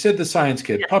Chicken. Sid the Science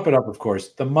Kid. Yeah. Puppet Up, of course.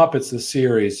 The Muppets, the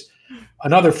series.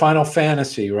 Another Final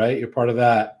Fantasy, right? You're part of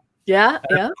that. Yeah,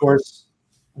 and yeah. Of course.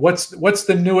 What's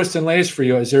the newest and latest for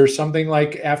you? Is there something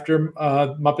after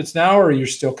Muppets Now, or are you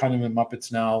still kind of in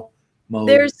Muppets Now mode?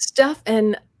 There's stuff,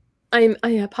 and I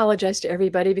apologize to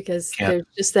everybody because there's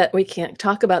just that we can't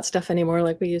talk about stuff anymore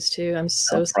like we used to. I'm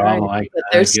so sorry. But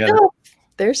there's stuff.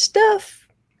 There's stuff.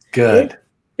 Good.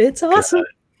 It's awesome.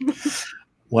 Good.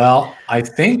 Well, I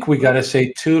think we got to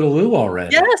say toodaloo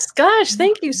already. Yes, gosh,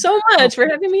 thank you so much for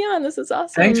having me on. This is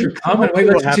awesome. Thanks for coming. Wait,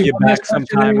 let's have you back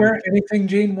sometime. Anything,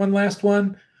 Gene? One last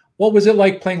one. What was it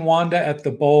like playing Wanda at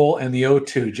the Bowl and the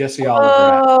O2? Jesse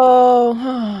Oliver.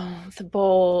 Oh, the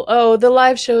Bowl. Oh, the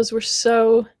live shows were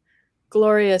so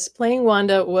glorious. Playing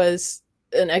Wanda was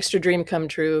an extra dream come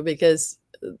true because,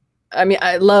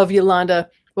 I love Yolanda,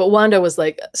 but Wanda was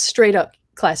a straight up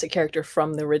classic character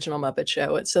from the original Muppet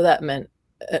Show. And so that meant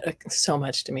so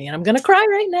much to me. And I'm going to cry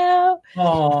right now.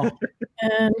 Oh,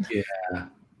 yeah.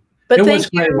 But it was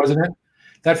great, wasn't it?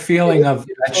 That feeling of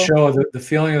that show, the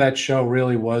feeling of that show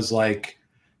really was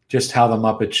just how the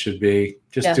Muppets should be,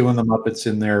 just doing the Muppets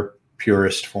in their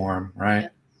purest form, right? Yeah.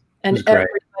 And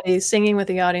everybody singing with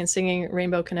the audience, singing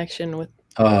Rainbow Connection with.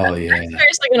 Oh, yeah. I'm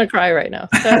seriously going to cry right now.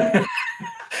 So.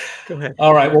 Go ahead.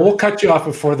 All right. Well, we'll cut you off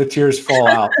before the tears fall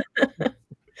out.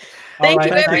 Thank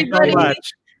you, everybody.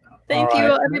 Thank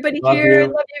you, everybody here.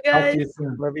 Love you guys.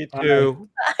 Love you too.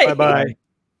 Bye-bye.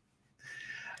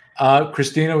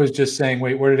 Christina was just saying,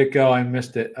 wait, where did it go? I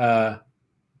missed it.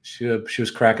 She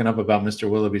was cracking up about Mr.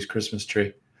 Willoughby's Christmas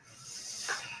tree.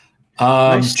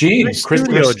 Gene,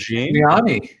 Christmas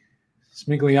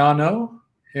Smigliano.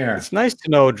 Here. It's nice to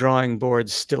know drawing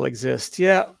boards still exist.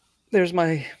 Yeah, there's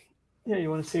my. Yeah, you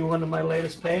want to see one of my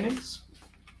latest paintings?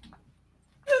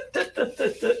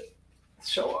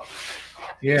 Show up.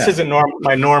 Yeah. This isn't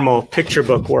my normal picture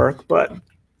book work, but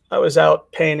I was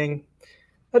out painting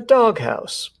a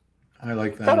doghouse. I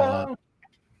like that a lot.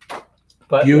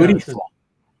 But, beautiful.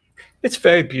 It's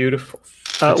very beautiful.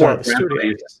 That's Well, our the grandpa studio.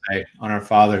 used to say on our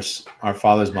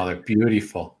father's mother.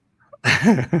 Beautiful.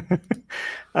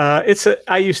 I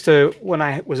used to, when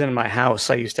I was in my house,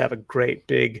 I used to have a great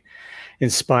big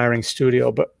inspiring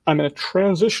studio, but I'm in a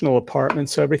transitional apartment,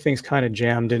 so everything's kind of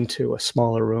jammed into a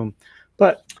smaller room,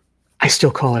 but I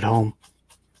still call it home.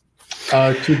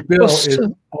 To Bill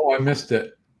I missed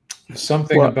it.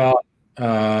 Something What? about,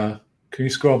 can you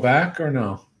scroll back or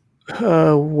no?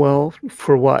 Well,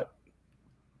 for what?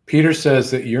 Peter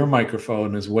says that your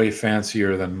microphone is way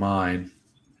fancier than mine.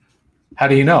 How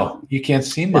do you know? You can't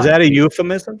see mine. Is that a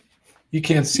euphemism? You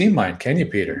can't see mine, can you,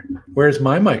 Peter? Where's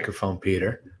my microphone,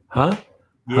 Peter? Huh?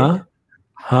 Yeah.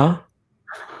 Huh?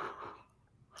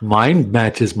 Mine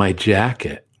matches my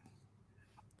jacket.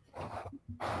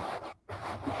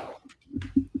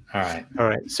 All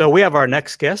right. So we have our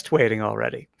next guest waiting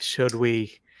already. Should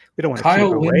we? We don't want to keep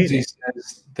Kyle her Lindsay waiting.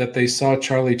 says that they saw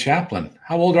Charlie Chaplin.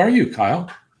 How old are you, Kyle?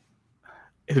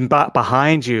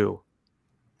 Behind you.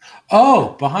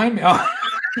 Oh, behind me. Oh.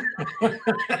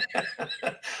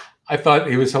 I thought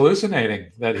he was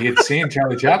hallucinating, that he had seen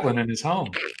Charlie Chaplin in his home.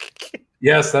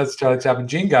 Yes, that's Charlie Chaplin.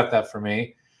 Gene got that for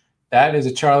me. That is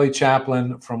a Charlie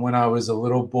Chaplin from when I was a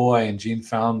little boy, and Gene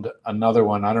found another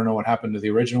one. I don't know what happened to the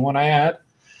original one I had,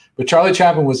 but Charlie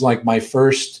Chaplin was like my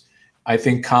first, I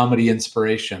think, comedy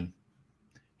inspiration.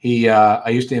 I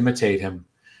used to imitate him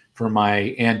for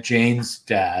my Aunt Jane's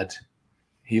dad.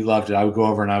 He loved it. I would go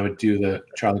over and I would do the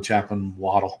Charlie Chaplin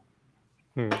waddle.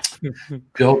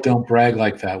 Bill, don't brag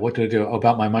like that. What did I do? Oh,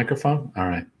 about my microphone? All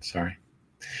right. Sorry.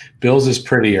 Bill's is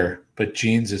prettier, but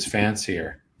Gene's is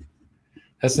fancier.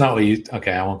 That's not what you...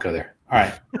 Okay, I won't go there. All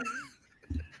right.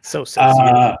 So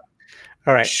all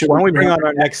right. Should Why don't we we bring on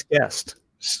our next guest?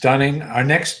 Our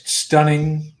next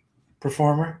stunning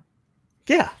performer?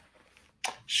 Yeah.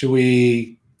 Should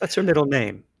we... That's her middle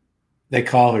name. They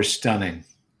call her Stunning.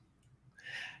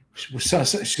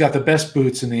 She's got the best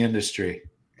boots in the industry.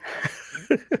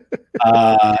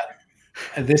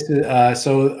 This is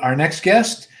so our next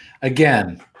guest,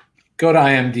 again, go to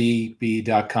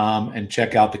imdb.com and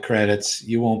check out the credits.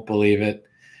 You won't believe it.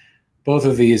 Both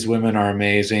of these women are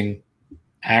amazing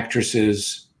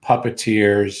actresses,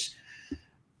 puppeteers,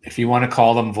 if you want to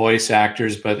call them voice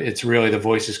actors, but it's really the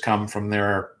voices come from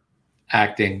their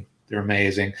acting. They're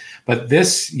amazing. But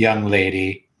this young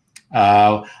lady,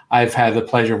 I've had the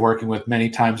pleasure of working with many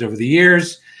times over the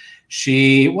years.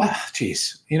 You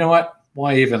know what?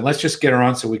 Why even? Let's just get her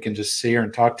on so we can just see her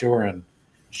and talk to her and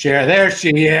share. There she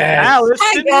is. Alice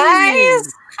Hi,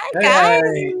 guys. Hi, Hey,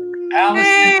 guys. Alice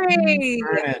Hey.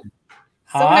 Dinnean.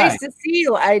 So Hi. nice to see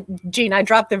you. Gene, I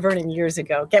dropped the Vernon years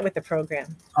ago. Get with the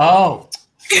program. Oh,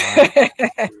 sorry.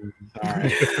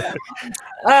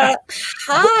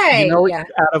 Hi. You know, Yeah.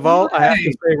 out of all, I have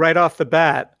to say right off the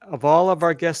bat, of all of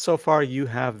our guests so far, you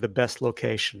have the best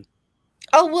location.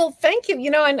 Oh, well, thank you. You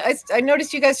know, and I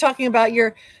noticed you guys talking about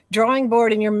your drawing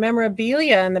board and your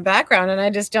memorabilia in the background, and I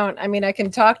just don't. I mean, I can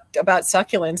talk about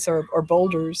succulents or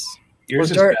boulders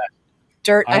Yours or is dirt. bad.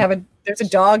 Dirt. There's a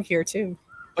dog here too.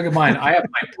 Look at mine. I have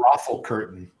my brothel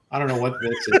curtain. I don't know what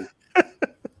this is.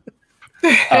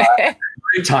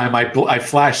 Every time I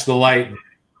flash the light.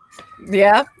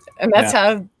 Yeah, and that's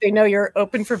how they know you're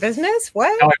open for business.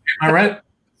 What? Now I pay my rent.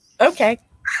 Okay.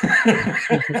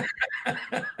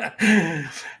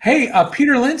 Hey,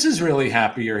 Peter Lentz is really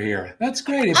happy you're here. That's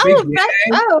great. Hi,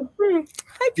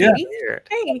 Yeah. Pete.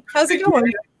 Hey, how's it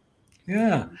going?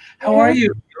 Yeah. How are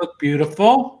you? You look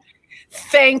beautiful.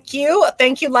 Thank you.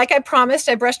 Thank you. Like I promised,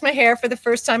 I brushed my hair for the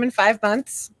first time in 5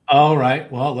 months. All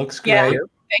right. Well, it looks great. Yeah.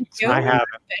 Thank you. I have.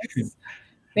 Thanks.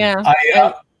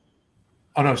 Yeah.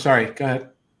 Oh no, sorry. Go ahead.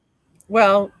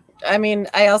 Well, I mean,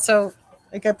 I also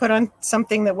I put on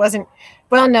something that wasn't.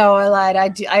 Well, no, I lied.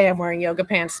 I am wearing yoga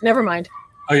pants. Never mind.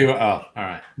 Oh, all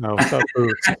right. No, so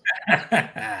boots.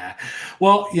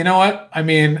 Well, you know what? I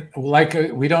mean,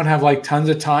 we don't have like tons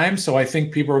of time, so I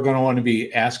think people are going to want to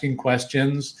be asking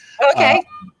questions. Okay.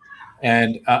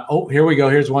 Here we go.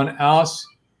 Here's one. Alice,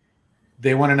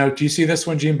 they want to know, do you see this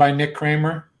one, Gene, by Nick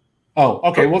Kramer? Oh,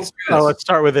 okay. Well, let's do this. Let's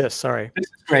start with this. Sorry. This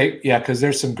is great. Yeah, because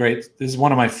this is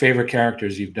one of my favorite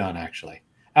characters you've done, actually.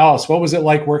 Alice, what was it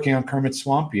like working on Kermit's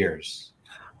Swamp Years?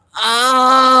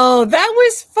 Oh, that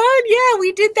was fun. Yeah,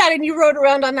 we did that, and you rode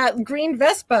around on that green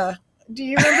Vespa. Do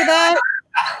you remember that?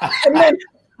 And then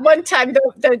one time,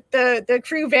 the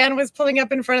crew van was pulling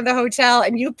up in front of the hotel,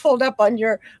 and you pulled up on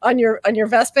your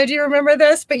Vespa. Do you remember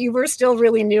this? But you were still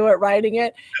really new at riding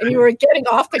it, and you were getting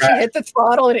off, but you hit the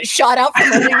throttle, and it shot out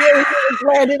from under you, and you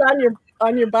landed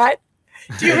on your butt.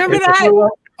 Do you remember that?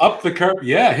 Up the curb,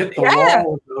 hit the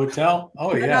wall of the hotel.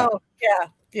 Oh yeah,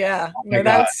 yeah. Oh, my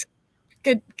No,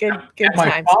 good And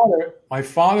times. my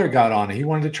father got on it. He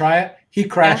wanted to try it. He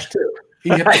crashed too.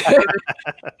 He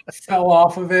fell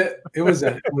off of it. It was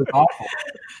awful.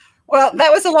 Well,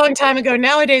 that was a long time ago.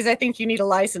 Nowadays, I think you need a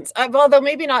license. Although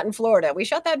maybe not in Florida. We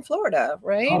shot that in Florida,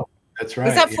 right? Oh, that's right.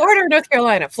 Was that Florida or North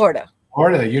Carolina? Florida.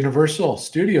 Florida, Universal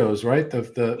Studios, right?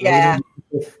 That's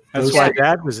why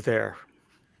Dad was there.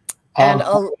 And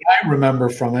what I remember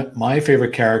from it, my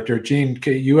favorite character, Gene,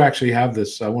 you actually have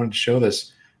this. I wanted to show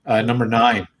this. Number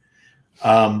 9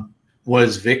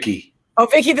 was Vicky. Oh,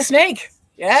 Vicky the Snake.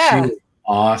 Yeah. She was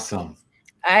awesome.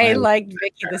 I liked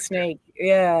Vicky the Snake.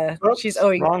 Yeah. Oops, She's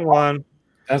wrong one.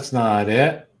 That's not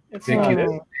it. It's Vicky not the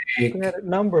it. Snake. We had it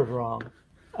numbered wrong.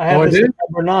 I have this at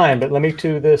number 9, but let me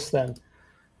do this then.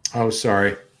 Oh,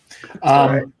 sorry. All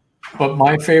right. But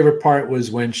my favorite part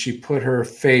was when she put her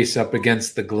face up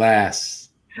against the glass.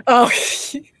 Oh,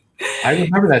 I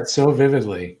remember that so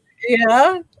vividly.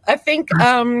 yeah. I think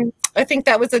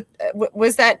that was what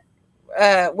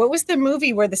was the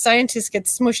movie where the scientist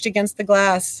gets smushed against the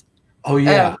glass? Oh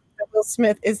yeah. Will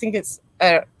Smith. I think it's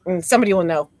somebody will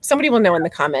know. Somebody will know in the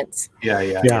comments. Yeah.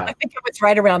 I think it was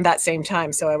right around that same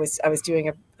time. So I was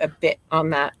doing a bit on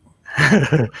that.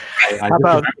 I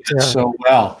remember it so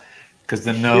well because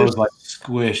the nose like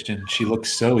squished and she looked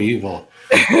so evil.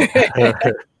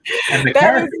 And the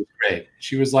character was great.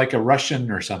 She was like a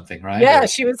Russian or something, right? Yeah,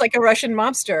 she was like a Russian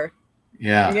mobster.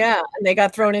 Yeah. Yeah, and they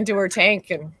got thrown into her tank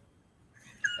and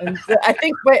I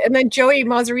think, and then Joey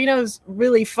Mazzarino's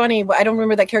really funny. I don't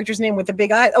remember that character's name with the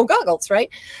big eye. Oh, Goggles, right?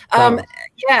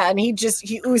 Yeah, and he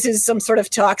oozes some sort of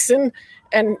toxin,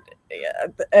 and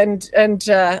it's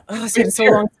been so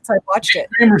long since I watched it.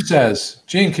 Kramer says,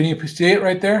 Gene, can you see it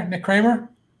right there, Nick Kramer?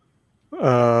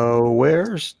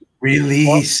 Where's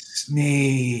Release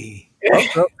me?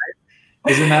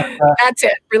 Isn't that? That's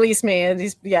it. Release me. And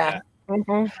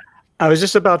Mm-hmm. I was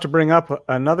just about to bring up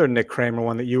another Nick Kramer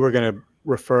one that you were going to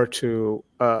refer to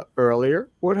earlier.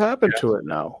 What happened to it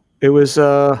now? It was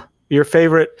your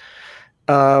favorite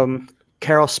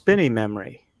Carol Spinney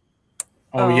memory.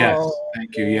 Oh yes,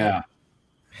 thank you. Yeah,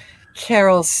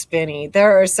 Carol Spinney.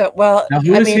 There are so well. Now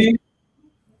who is he?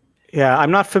 Yeah,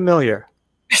 I'm not familiar.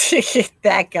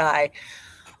 That guy.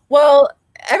 Well,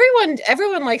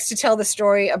 everyone likes to tell the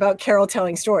story about Carol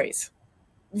telling stories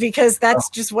because that's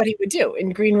just what he would do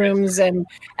in green rooms and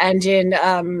in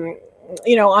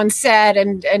on set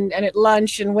and at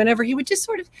lunch and whenever he would just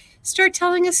sort of start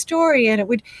telling a story, and it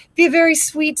would be a very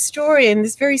sweet story and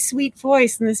this very sweet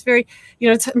voice and this very,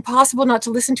 it's impossible not to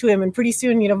listen to him. And pretty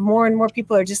soon, more and more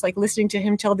people are just like listening to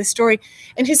him tell this story,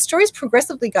 and his stories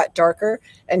progressively got darker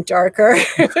and darker.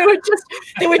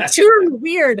 they would turn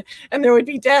weird, and there would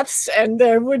be deaths, and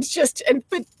there would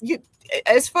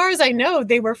as far as I know,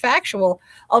 they were factual,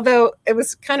 although it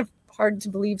was kind of hard to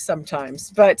believe sometimes.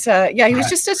 But he was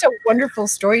just such a wonderful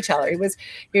storyteller. He was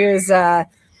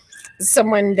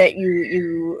someone that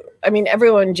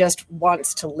everyone just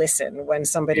wants to listen when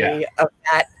somebody of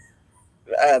that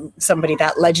somebody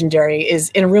that legendary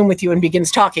is in a room with you and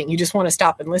begins talking. You just want to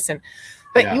stop and listen.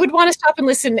 But you would want to stop and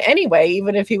listen anyway,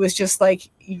 even if he was just like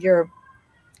your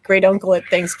great uncle at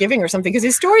Thanksgiving or something, because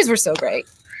his stories were so great.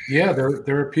 Yeah,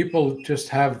 there are people who just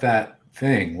have that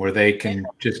thing where they can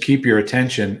just keep your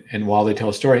attention, and while they tell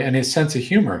a story, and his sense of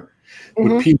humor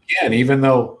would peek in, even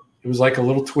though it was like a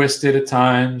little twisted at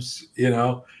times,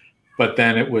 but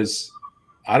then it was,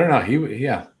 I don't know.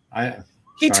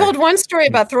 He told one story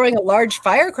about throwing a large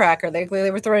firecracker. They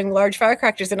were throwing large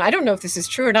firecrackers, and I don't know if this is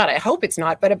true or not. I hope it's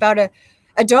not, but about a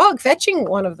dog fetching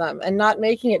one of them and not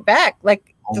making it back.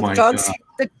 Like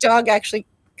the dog actually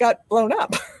got blown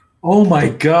up. Oh my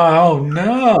God. Oh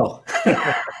no.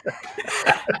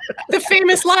 The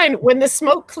famous line, when the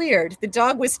smoke cleared, the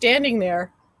dog was standing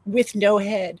there with no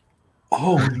head.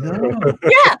 Oh no.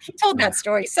 Yeah, he told that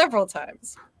story several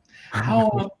times.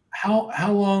 How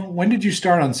long, when did you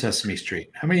start on Sesame Street?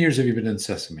 How many years have you been in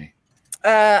Sesame?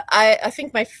 I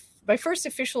think my first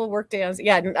official work day was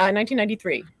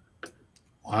 1993.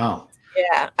 Wow.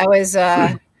 Yeah, I was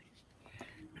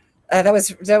that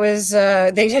was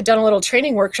they had done a little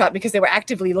training workshop because they were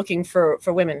actively looking for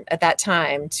women at that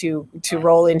time to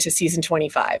roll into season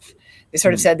 25. They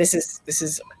sort of said this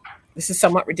is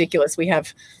somewhat ridiculous. We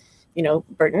have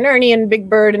Bert and Ernie and Big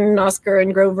Bird and Oscar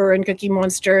and Grover and Cookie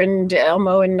Monster and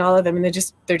Elmo and all of them, and they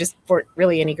just weren't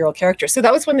really any girl characters. So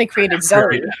that was when they created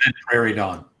Zoe. And then Prairie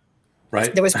Dawn,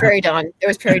 right? There was Prairie Dawn.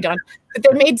 But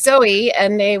they made Zoe,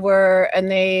 and they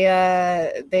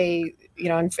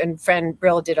and Fran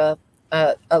Brill did a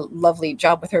lovely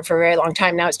job with her for a very long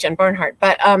time. Now it's Jen Barnhart,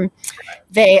 but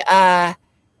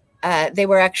they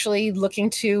were actually looking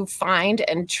to find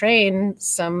and train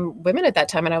some women at that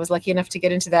time, and I was lucky enough to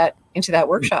get into that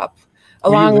workshop,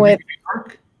 along with.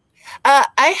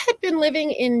 I had been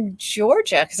living in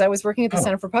Georgia because I was working at the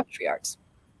Center for Puppetry Arts.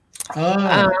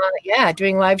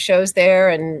 Doing live shows there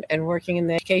and working in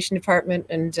the education department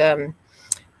and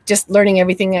just learning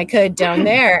everything I could down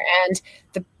there. And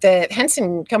the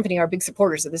Henson company are big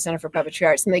supporters of the Center for Puppetry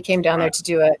Arts, and they came down there to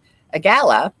do a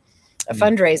gala, a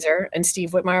fundraiser, and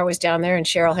Steve Whitmire was down there and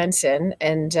Cheryl Henson,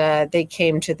 and they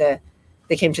came to the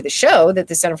show that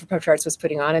the Center for Puppetry Arts was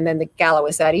putting on, and then the gala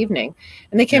was that evening.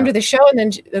 And they came to the show, and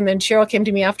then Cheryl came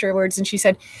to me afterwards, and she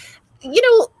said,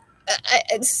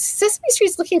 Sesame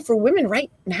Street's looking for women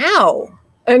right now.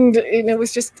 And it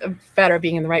was just a matter of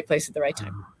being in the right place at the right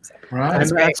time. So, right.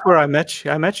 That's where I met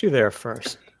you. I met you there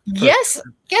first. Yes.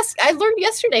 I learned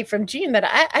yesterday from Jean that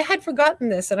I had forgotten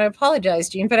this, and I apologize,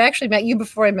 Jean, but I actually met you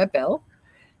before I met Bill.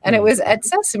 And it was at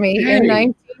Sesame in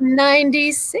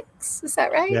 1996. Is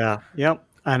that right? Yeah. Yep.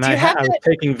 And I was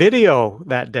taking video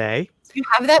that day. Do you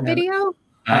have that video?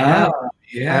 I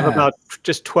have about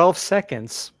just 12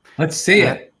 seconds. Let's see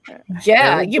it.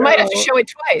 Yeah, you might have to show it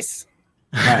twice.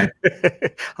 Right.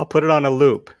 I'll put it on a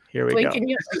loop. Here we go.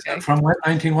 From what?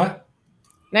 19 what?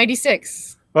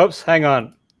 96. Oops, hang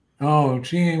on. Oh,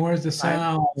 gee, where's the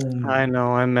sound? I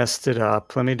know, I messed it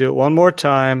up. Let me do it one more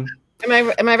time. Am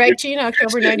I right, Gene?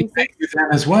 October 96?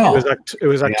 As well. It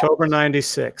was October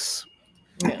 96.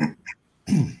 Yeah.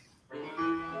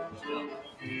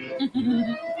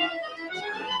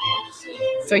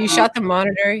 So you shot the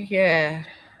monitor? Yeah.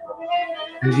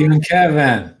 There's you and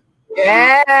Kevin.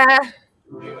 Yeah.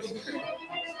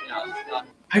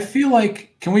 I feel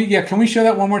like can we show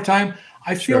that one more time?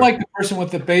 I feel like the person with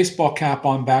the baseball cap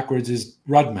on backwards is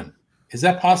Rudman. Is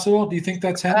that possible? Do you think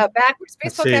that's him? Backwards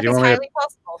baseball cap is highly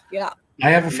possible. Yeah.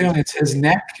 I have a feeling it's his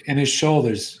neck and his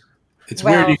shoulders. It's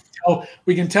weird.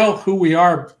 We can tell who we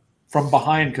are from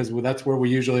behind because that's where we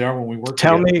usually are when we work.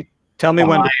 Tell me when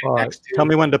to pause. Tell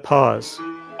me when to pause.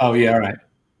 Oh yeah, all right.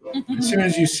 As soon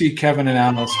as you see Kevin and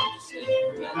Alice,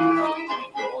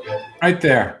 right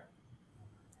there.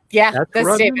 Yeah,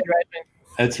 that's David Rudman.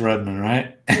 That's Rudman,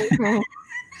 right?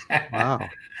 Wow.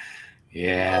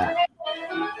 Yeah.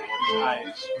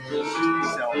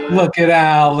 Look at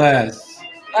Alice.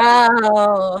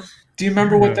 Oh. Do you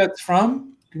remember what that's from?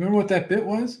 Do you remember what that bit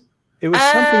was? It was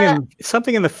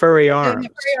something in the Furry Arms. In the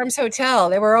Furry Arms Hotel.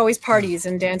 There were always parties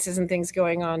and dances and things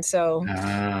going on. So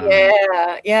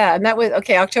yeah. And that was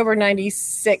October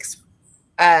 96.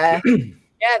 That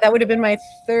would have been my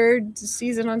third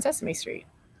season on Sesame Street.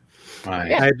 Right.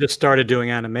 Yeah. I just started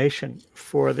doing animation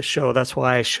for the show. That's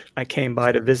why I came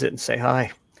by to visit and say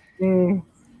hi. That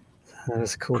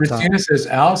was a cool. Christina says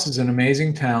Alice is an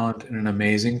amazing talent and an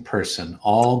amazing person.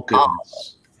 All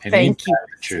goodness. And thank you,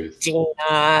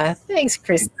 Christina. Thanks,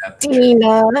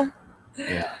 Christina.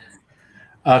 Yeah.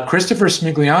 Christopher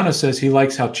Smigliano says he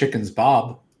likes how chickens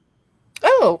bob.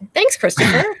 Oh, thanks,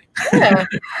 Christopher. Yeah.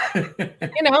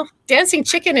 Dancing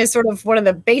chicken is sort of one of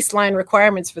the baseline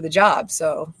requirements for the job.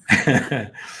 So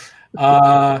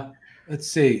let's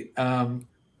see. I'm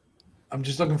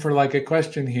just looking for like a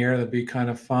question here that'd be kind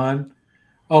of fun.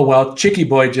 Oh, well, Chicky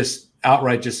Boy just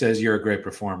outright says you're a great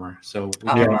performer. So we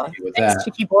don't argue with that.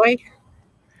 Chicky Boy.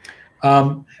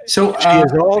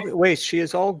 She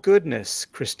is all goodness,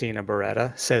 Christina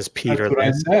Barretta, says Peter. That's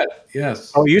what I said.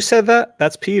 Yes. Oh, you said that?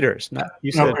 That's Peter's.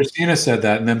 Christina said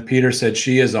that, and then Peter said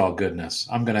she is all goodness.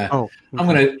 I'm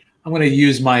gonna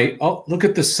use my look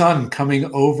at the sun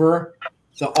coming over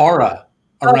the aura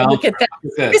around. Look at that.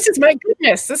 This is my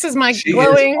goodness. This is my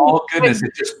glowing. Is all goodness.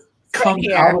 It just comes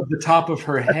out of the top of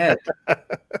her head.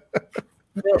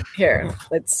 Here,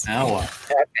 let's. Now what?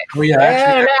 Okay. Oh yeah,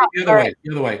 actually,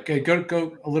 the other way. Okay,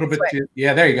 go a little bit.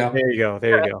 There you go. There you go.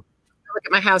 Look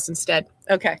at my house instead.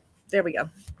 Okay, there we go.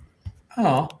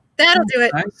 Oh, that'll do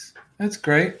it. Nice. That's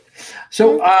great.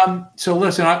 So, so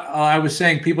listen, I was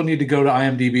saying people need to go to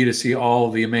IMDb to see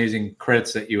all the amazing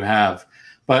credits that you have,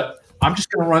 but I'm just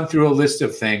going to run through a list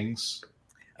of things.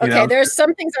 Okay, there's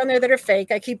some things on there that are fake.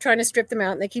 I keep trying to strip them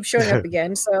out, and they keep showing up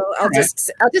again. So I'll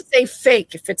just say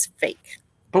fake if it's fake.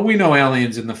 But we know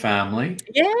aliens in the family.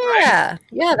 Yeah, right?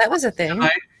 Yeah, that was a thing.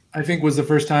 I think was the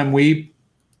first time we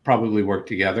probably worked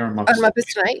together on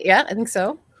Muppets Tonight. Yeah, I think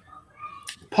so.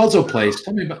 Puzzle Place.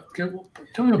 Tell me about Puzzle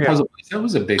Place. That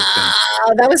was a big thing.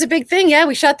 That was a big thing. Yeah,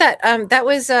 we shot that. That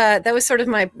was sort of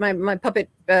my puppet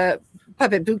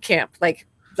boot camp, like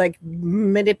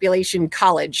manipulation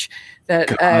college.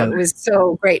 That was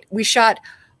so great. We shot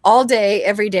all day,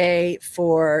 every day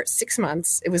for 6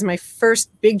 months. It was my first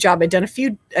big job. I'd done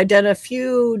a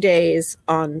few days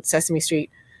on Sesame Street.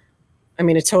 I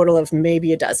mean, a total of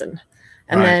maybe a dozen.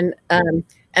 And then,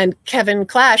 and Kevin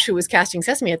Clash, who was casting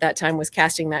Sesame at that time, was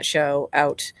casting that show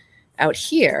out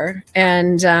here,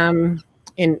 and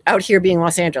out here being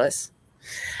Los Angeles.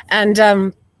 And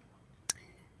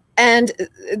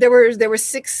there were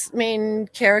 6 main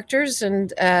characters,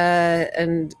 and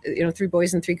 3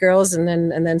 boys and 3 girls, and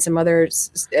then some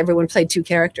others. Everyone played 2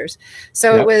 characters.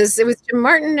 So it was Jim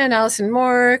Martin and Alison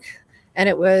Mork, and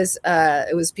it was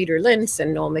Peter Lintz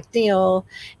and Noel McNeil,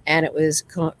 and it was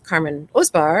Carmen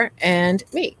Osbar and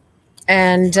me,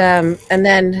 and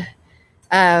then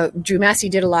Drew Massey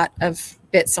did a lot of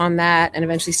bits on that, and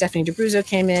eventually Stephanie DeBruzzo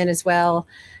came in as well,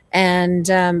 and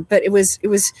but it was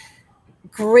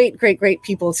great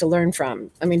people to learn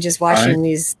from. I mean, just watching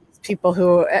these people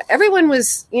who everyone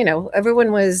was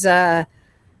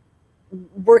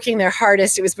working their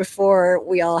hardest. It was before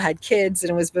we all had kids,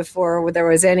 and it was before there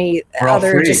was any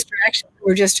other distraction.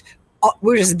 We're just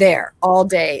there all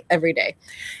day, every day.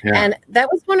 Yeah. And that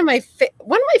was one of my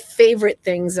favorite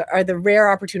things are the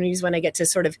rare opportunities when I get to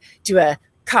sort of do a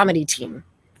comedy team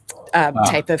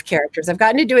type of characters. I've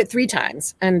gotten to do it 3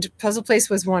 times, and Puzzle Place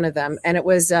was one of them. And it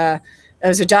was a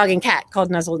dog and cat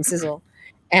called Nuzzle and Sizzle.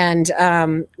 And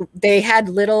they had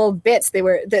little bits.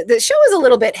 The show was a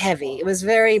little bit heavy. It was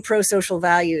very pro-social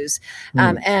values.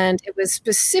 And it was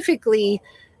specifically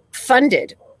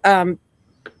funded by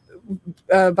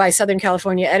Southern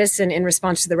California Edison in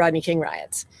response to the Rodney King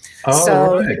riots. It was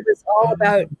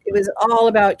all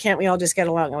about can't we all just get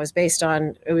along? It was based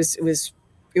on it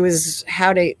was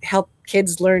how to help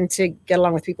kids learn to get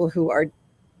along with people who are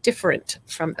different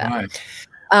from them. Right.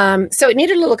 So it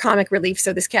needed a little comic relief.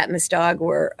 So this cat and this dog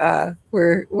were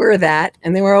that,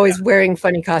 and they were always wearing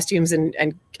funny costumes and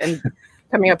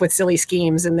coming up with silly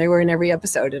schemes, and they were in every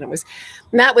episode, and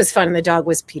that was fun. And the dog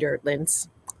was Peter Lintz,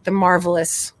 the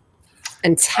marvelous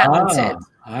and talented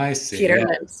Peter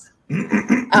Lintz.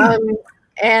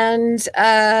 And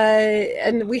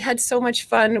we had so much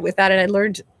fun with that, and I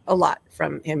learned a lot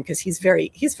from him because he's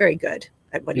very good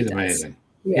at what he does. Amazing.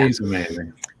 Yeah. He's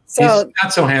amazing. So he's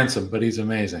not so handsome, but he's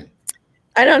amazing.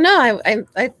 I don't know. I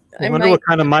wonder what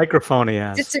kind of microphone he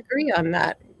has. Disagree on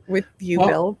that with you,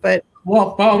 Bill. But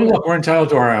look, we're entitled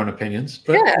to our own opinions.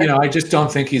 But I just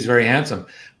don't think he's very handsome.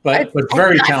 But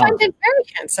very talented. I find him very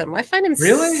handsome. I find him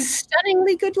really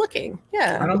stunningly good looking.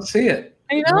 Yeah. I don't see it.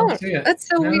 I know. That's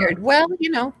so weird. Well,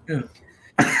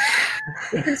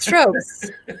 different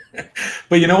strokes.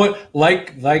 But you know what?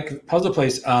 Like Puzzle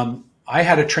Place, I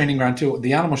had a training ground too.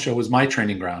 The animal show was my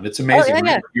training ground. It's amazing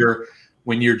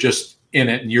when you're just in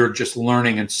it and you're just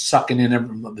learning and sucking in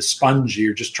the sponge.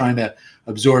 You're just trying to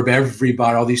absorb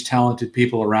everybody, all these talented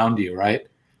people around you, right?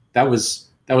 That was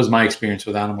my experience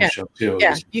with animal show too. It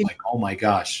was like, oh my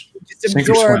gosh. Just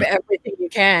absorb everything you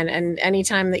can, and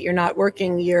anytime that you're not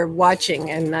working, you're watching,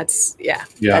 and that's how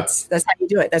you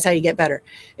do it. That's how you get better.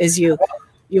 Is you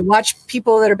watch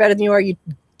people that are better than you are. You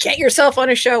get yourself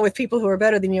on a show with people who are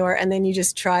better than you are, and then you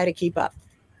just try to keep up.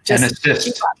 And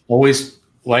assist. Always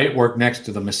light work next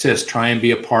to them. Assist. Try and be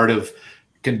a part of.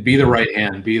 Can be the right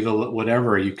hand. Be the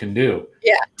whatever you can do.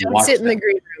 Yeah. Don't sit in the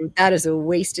green room. That is a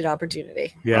wasted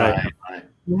opportunity. Yeah. Right.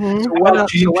 Mm-hmm. So what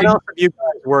else have you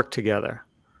guys worked together?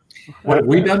 What have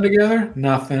we done together?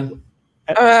 Nothing.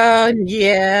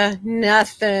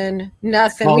 Nothing.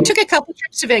 We took a couple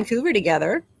trips to Vancouver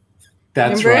together.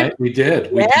 That's Remember? Right. We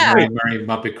did. We did Merry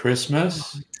Muppet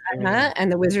Christmas.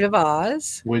 And the Wizard of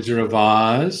Oz.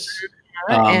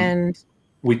 And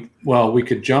we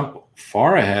could jump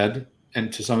far ahead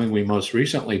into something we most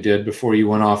recently did before you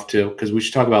went off to, because we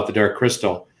should talk about the Dark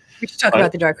Crystal. We should talk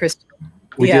about the Dark Crystal.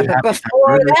 But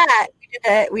before that,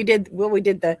 we did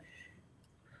the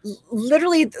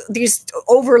literally these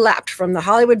overlapped from the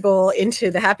Hollywood Bowl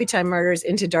into the Happy Time Murders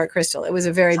into Dark Crystal. It was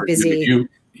a very busy,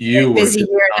 busy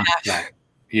year and a half.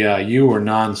 Yeah, you were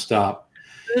nonstop.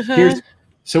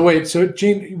 So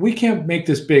Gene, we can't make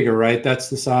this bigger, right? That's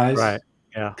the size, right?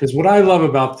 Yeah. Because what I love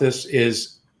about this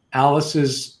is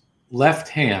Alice's left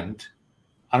hand.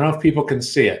 I don't know if people can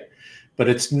see it, but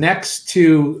it's next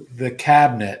to the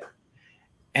cabinet,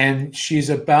 and she's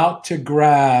about to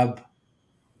grab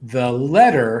the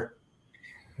letter.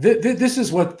 This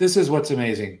is what's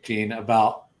amazing, Gene,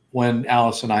 about when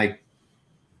Alice and I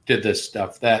did this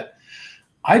stuff, that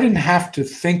I didn't have to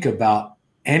think about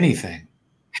anything,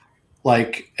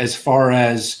 like as far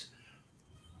as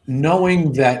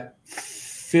knowing that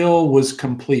Phil was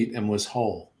complete and was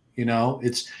whole.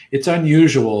 It's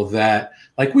unusual that,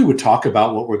 like, we would talk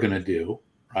about what we're going to do,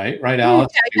 right,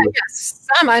 Alice? Yes.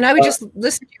 And I would just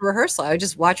listen to rehearsal. I would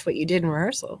just watch what you did in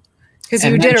rehearsal because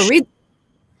you did a read.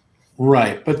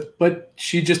 Right, but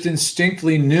she just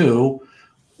instinctively knew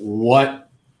what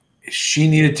she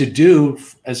needed to do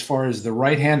as far as the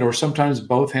right hand or sometimes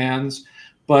both hands.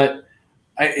 But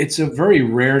it's a very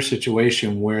rare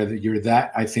situation where you're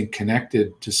that, I think,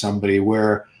 connected to somebody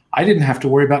where I didn't have to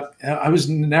worry about, I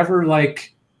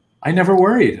never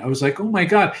worried. I was like, oh my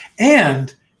God.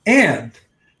 And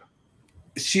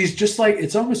she's just like,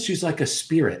 it's almost, she's like a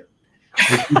spirit.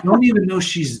 Like, you don't even know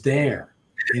she's there.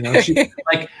 You know, she's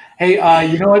like, hey,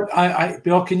 you know what,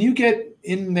 Bill, can you get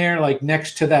in there like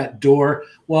next to that door?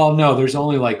 Well, no, there's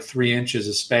only like 3 inches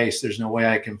of space. There's no way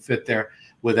I can fit there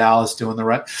with Alice doing the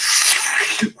right.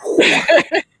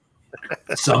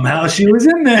 Somehow she was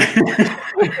in there.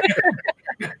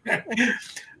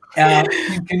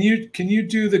 Can you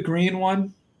do the green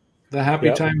one, the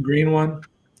Happy Time green one?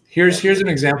 Here's an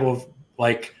example of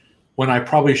like when I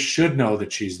probably should know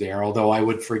that she's there, although I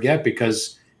would forget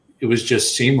because it was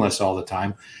just seamless all the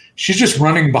time. She's just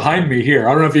running behind me here.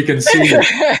 I don't know if you can see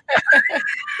it.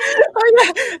 Oh,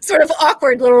 yeah. Sort of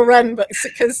awkward little run, but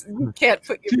because you can't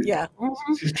put your, yeah.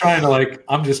 She's trying to like,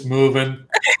 I'm just moving.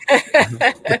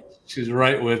 She's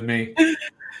right with me.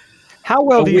 How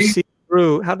well do you see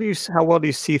through? How well do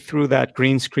you see through that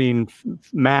green screen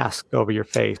mask over your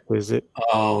face? Is it?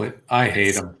 Oh, I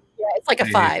hate them. Yeah, it's like a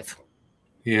 5.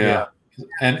 Yeah.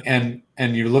 And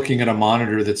you're looking at a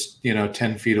monitor that's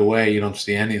 10 feet away. You don't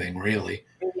see anything really.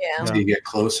 Yeah. Until you get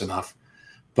close enough.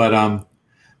 But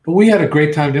we had a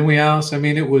great time, didn't we, Alice? I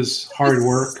mean, it was hard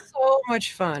work. So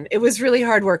much fun. It was really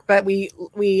hard work, but we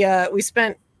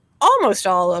spent almost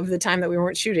all of the time that we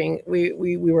weren't shooting.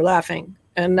 We were laughing,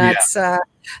 and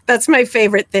that's my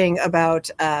favorite thing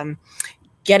about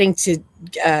getting to.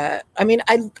 I mean,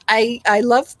 I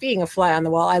love being a fly on the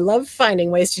wall. I love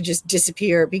finding ways to just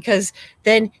disappear because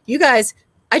then you guys,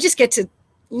 I just get to.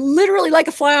 Literally like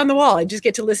a fly on the wall. I just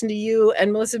get to listen to you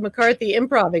and Melissa McCarthy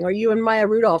improving, or you and Maya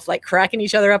Rudolph like cracking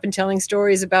each other up and telling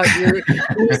stories about your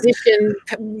musician,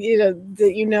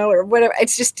 or whatever.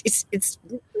 It's just it's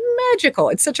magical.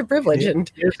 It's such a privilege. And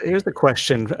here's the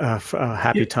question for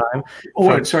Happy Time.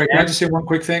 Oh, sorry. Can I just say one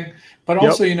quick thing? But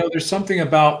also, there's something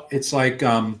about it's like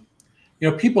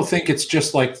people think it's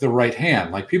just like the right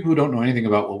hand. Like people who don't know anything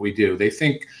about what we do, they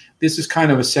think this is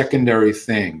kind of a secondary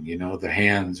thing, the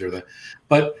hands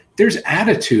but there's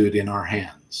attitude in our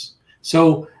hands.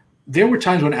 So there were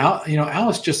times when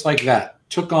Alice just like that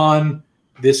took on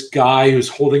this guy who's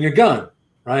holding a gun,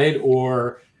 right?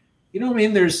 Or,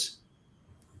 there's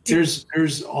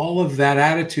all of that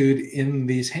attitude in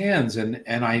these hands. And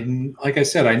I, like I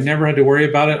said, I never had to worry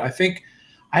about it. I think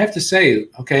I have to say,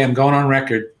 okay, I'm going on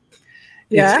record.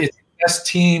 Yeah. It's the best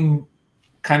team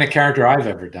kind of character I've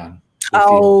ever done.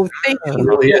 Oh, thank you. It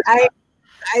really is.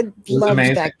 I loved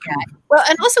that guy. Well,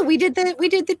 and also we did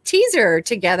the teaser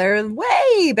together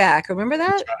way back. Remember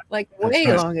that? Right. Way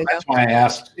long ago. That's why I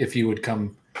asked if you would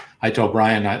come. I told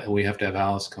Brian we have to have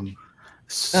Alice come.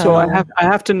 So I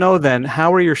have to know then,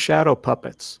 how are your shadow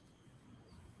puppets?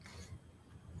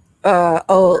 Hers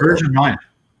or mine?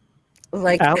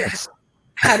 Like Alice.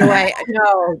 How do I?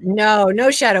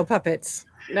 No shadow puppets.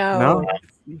 No.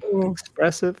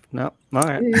 Expressive? No. All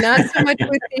right. Not so much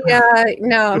with the.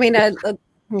 No, I mean,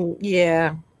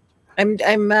 yeah. I'm.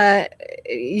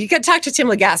 You got to talk to Tim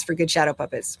Lagasse for good shadow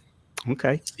puppets.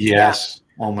 Okay. Yes.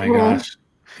 Oh my gosh.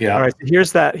 Yeah. All right.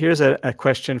 Here's a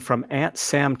question from Aunt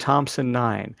Sam Thompson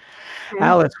 9.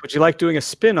 Alice, would you like doing a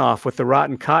spin-off with the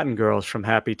Rotten Cotton Girls from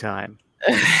Happy Time?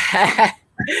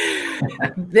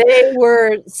 They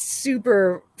were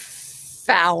super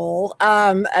foul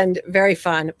and very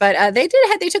fun, but they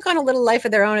took on a little life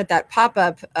of their own at that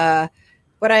pop-up.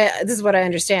 This is what I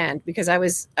understand, because I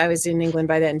was in England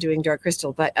by then doing Dark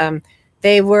Crystal, but I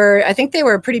think they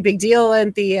were a pretty big deal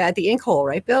at the Ink Hole,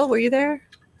 right, Bill? Were you there?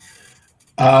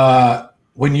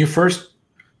 When you first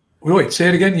wait, say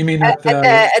it again. You mean at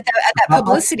that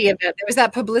publicity event? There was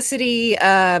that publicity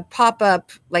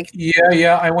pop-up.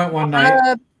 Yeah, I went one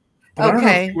night. Okay. I don't know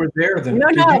if you were there then. No,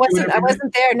 I wasn't. I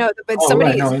wasn't there. No, but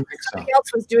somebody else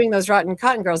was doing those Rotten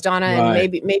Cotton Girls, Donna, and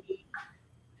maybe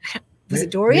was it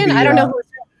Dorian? Maybe, I don't know who was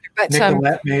there, but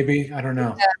Nicolette, maybe, I don't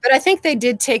know. But I think they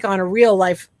did take on a real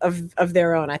life of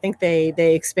their own. I think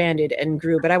they expanded and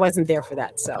grew, but I wasn't there for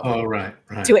that. So right.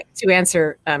 To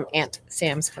answer Aunt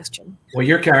Sam's question. Well,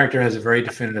 your character has a very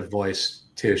definitive voice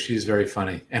too. She's very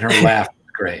funny, and her laugh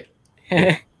is great.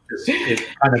 It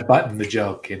kind of buttoned the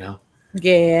joke,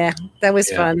 Yeah, that was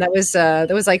fun. That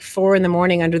was like 4 a.m.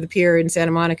 under the pier in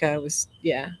Santa Monica. That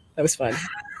was fun.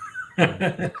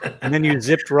 And then you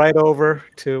zipped right over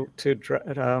to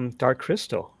Dark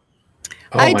Crystal.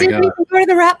 Oh, I didn't even go to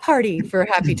the wrap party for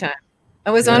Happy Time.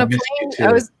 I was on a plane.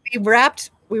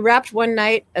 We wrapped one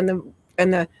night, and the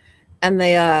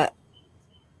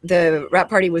the wrap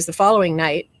party was the following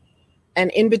night,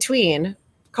 and in between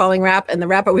calling wrap and the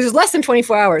wrap, it was less than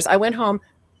 24 hours. I went home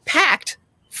packed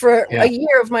for a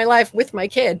year of my life with my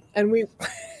kid, and we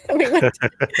went.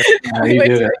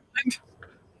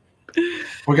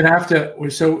 We're gonna have to. We're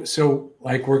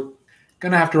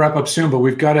gonna have to wrap up soon, but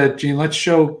we've got to. Gene, let's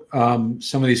show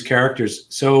some of these characters.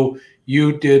 So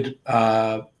you did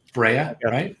Barretta,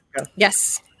 right?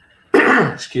 Yes.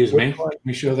 Excuse me. Can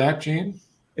we show that, Gene?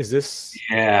 Is this?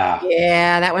 Yeah.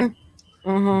 Yeah, that one.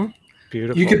 Mm-hmm.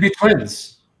 Beautiful. You could be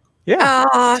twins.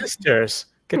 Yeah. Sisters.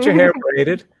 Get your hair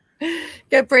braided.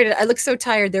 Get braided. I look so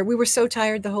tired there. We were so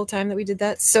tired the whole time that we did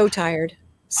that. So tired.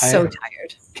 So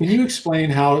tired. Can you explain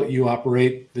how you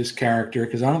operate this character?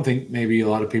 Because I don't think maybe a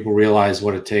lot of people realize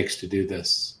what it takes to do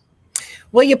this.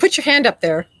 Well, you put your hand up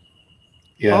there.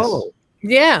 Yes. Oh.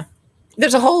 Yeah.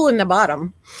 There's a hole in the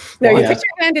bottom. No, you put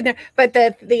your hand in there. But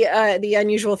the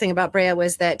unusual thing about Brea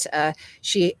was that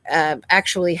she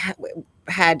actually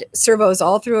had servos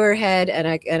all through her head,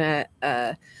 and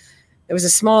there was a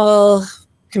small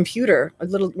computer,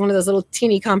 one of those little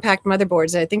teeny compact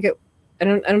motherboards. I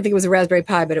don't think it was a Raspberry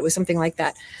Pi, but it was something like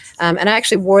that. And I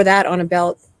actually wore that on a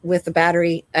belt with the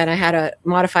battery, and I had a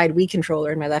modified Wii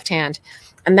controller in my left hand,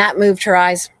 and that moved her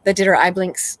eyes. That did her eye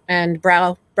blinks and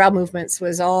brow movements.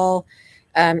 Was all.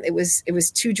 It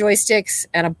was 2 joysticks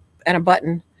and a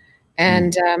button,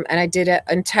 and I did it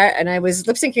and I was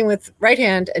lip syncing with right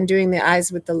hand and doing the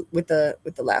eyes with the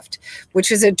left,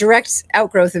 which is a direct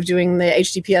outgrowth of doing the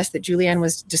HDPS that Julianne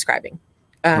was describing.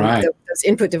 Those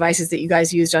input devices that you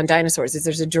guys used on dinosaurs.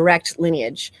 There's a direct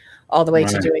lineage all the way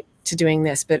to doing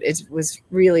this, but it was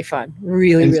really fun,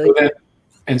 really fun.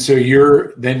 And so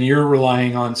you're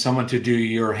relying on someone to do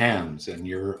your hands and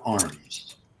your arms.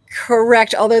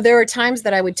 Correct. Although there were times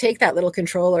that I would take that little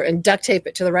controller and duct tape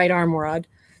it to the right arm rod,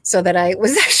 so that I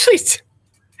was actually.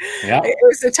 It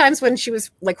was the times when she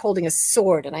was like holding a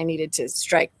sword and I needed to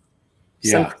strike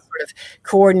some sort of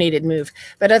coordinated move.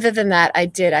 But other than that, I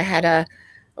had a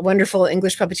wonderful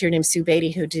English puppeteer named Sue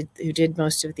Beatty who did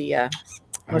most of the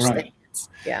hands.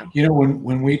 Yeah. You know,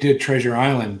 when we did Treasure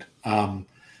Island,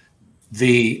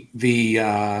 the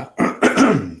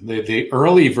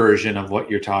early version of what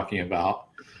you're talking about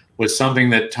was something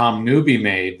that Tom Newby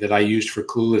made that I used for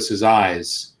Clueless's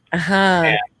eyes.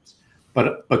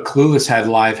 But Clueless had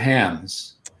live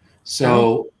hands.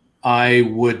 So I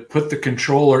would put the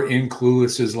controller in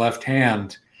Clueless's left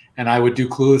hand, and I would do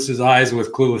Clueless's eyes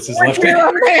with Clueless's left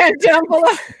hand. Down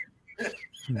below.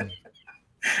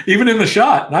 Even in the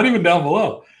shot, not even down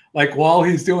below. Like while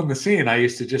he's doing the scene, I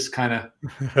used to just kind of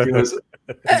do his,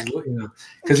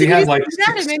 because he had like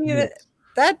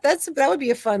that would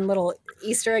be a fun little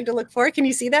Easter egg to look for. Can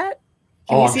you see that?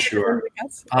 I'm sure.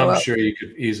 I'm sure you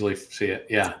could easily see it.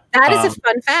 Yeah. That is a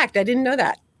fun fact. I didn't know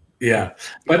that. Yeah.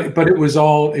 But it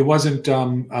wasn't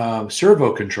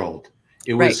servo controlled.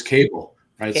 It was cable,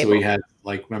 right? Cable. So we had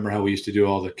remember how we used to do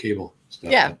all the cable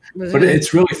stuff? Yeah. But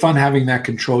it's really fun having that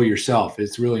control yourself.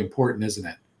 It's really important, isn't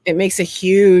it? It makes a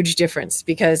huge difference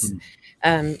because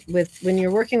when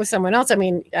you're working with someone else, I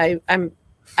mean, I'm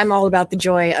all about the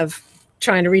joy of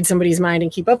trying to read somebody's mind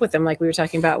and keep up with them, like we were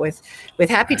talking about with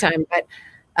Happy Time. But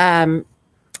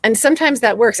and sometimes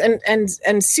that works.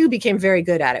 And Sue became very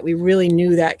good at it. We really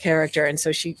knew that character, and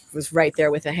so she was right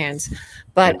there with the hands.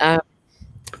 But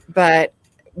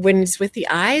when it's with the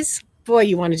eyes, boy,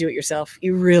 you want to do it yourself.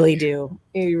 You really do.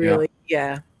 You really,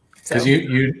 Because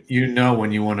you know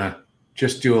when you want to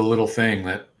just do a little thing,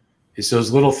 that it's those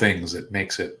little things that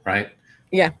makes it right.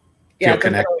 Yeah. Feel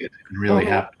connected and really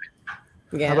happy.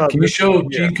 Yeah. Can you show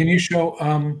Gene? Can you show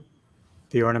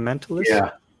the ornamentalist? Yeah.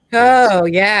 Oh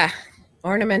yeah,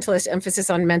 ornamentalist. Emphasis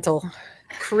on mental.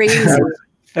 Crazy.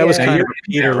 That was kind of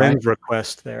Peter Ren's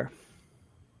request there.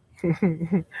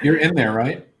 You're in there,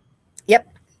 right? Yep.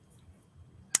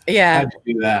 Yeah. How'd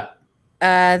you do that?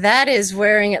 That is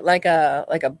wearing it like a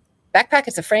backpack.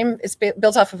 It's a frame. It's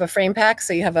built off of a frame pack,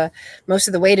 so you have most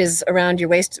of the weight is around your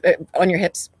waist, on your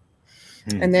hips,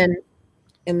 and then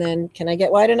can I get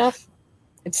wide enough?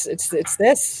 It's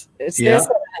this and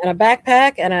a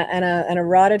backpack and a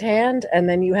rotted hand, and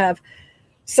then you have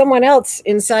someone else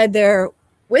inside there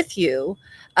with you.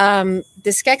 The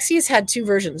Skeksis had 2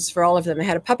 versions for all of them. They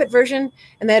had a puppet version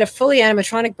and they had a fully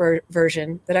animatronic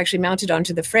version that actually mounted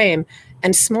onto the frame,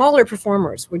 and smaller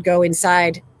performers would go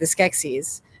inside the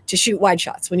Skeksis to shoot wide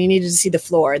shots when you needed to see the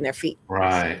floor and their feet.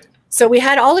 Right. So we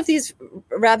had all of these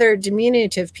rather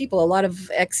diminutive people, a lot of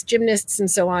ex-gymnasts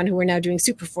and so on, who were now doing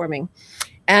suit performing.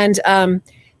 And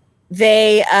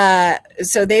they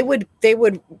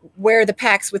would wear the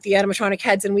packs with the animatronic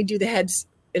heads, and we do the heads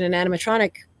in an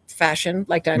animatronic fashion,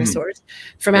 like dinosaurs,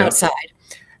 from outside.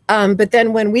 But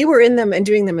then when we were in them and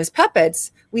doing them as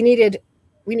puppets, we needed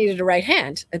a right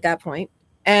hand at that point.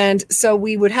 And so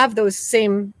we would have those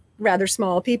same rather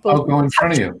small people go in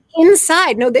front of you.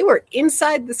 Inside. No, they were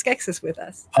inside the Skeksis with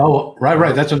us. Oh,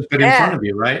 right. That's what's been in front of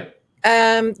you, right?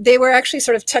 They were actually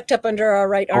sort of tucked up under our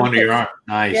right arm. Under your arm.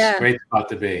 Nice. Yeah. Great spot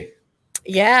to be.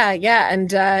 Yeah.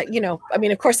 And, I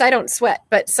mean, of course, I don't sweat,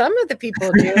 but some of the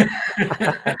people do.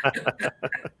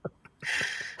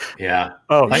 Yeah.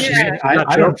 Oh, Yeah.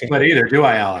 I don't sweat either, do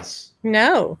I, Alice?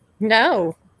 No,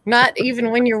 not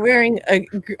even when you're wearing a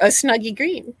snuggy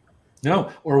green.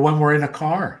 No, or when we're in a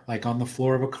car, like on the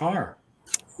floor of a car.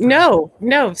 No,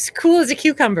 it's cool as a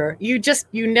cucumber. You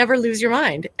never lose your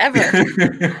mind, ever.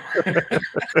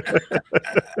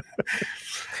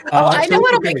 I know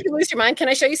what'll make you lose your mind. Can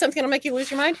I show you something that'll make you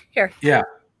lose your mind? Here. Yeah.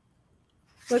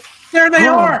 Look. There they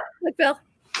are. Look, Bill.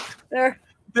 There.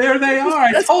 There they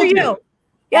are. That's for you.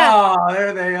 Yeah. Oh,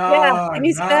 there they are. Yeah. And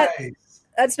you see that?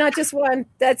 That's not just one.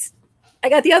 I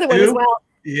got the other one as well.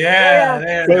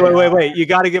 Yeah. Wait. You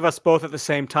got to give us both at the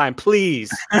same time,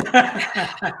 please. All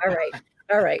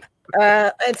right.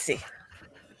 Let's see.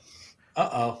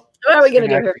 Uh-oh. What are we going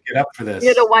to do here? Get up for this.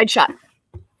 You get a wide shot.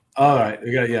 All right.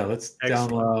 Let's down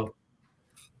low.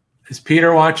 Is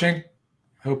Peter watching?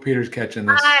 I hope Peter's catching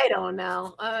this. I don't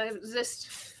know.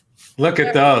 Look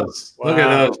at those. Wow. Look at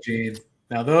those, Gene.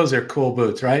 Now, those are cool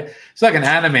boots, right? It's like an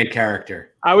anime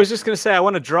character. I was just going to say, I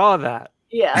want to draw that.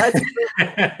 Yeah,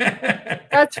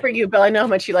 that's for you, Bill. I know how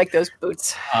much you like those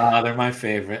boots. They're my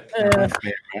favorite. I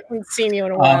haven't seen you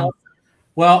in a while.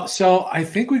 Well, so I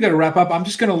think we got to wrap up. I'm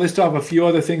just going to list off a few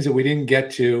other things that we didn't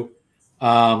get to.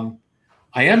 I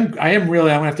am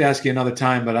really, I'm going to have to ask you another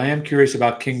time, but I am curious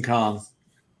about King Kong.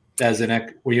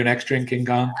 Were you an extra in King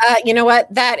Kong? You know what?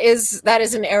 That is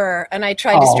an error, and I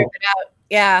tried to strip it out.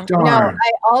 Yeah, darn. No,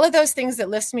 all of those things that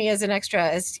list me as an extra,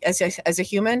 as a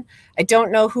human, I don't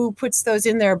know who puts those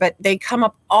in there, but they come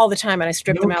up all the time, and I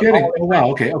strip them out. Kidding. Oh, wow.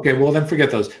 Okay. Well, then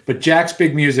forget those. But Jack's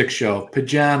Big Music Show,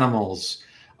 Pajanimals.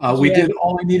 We did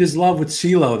All I Need Is Love with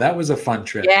CeeLo. That was a fun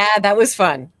trip. Yeah, that was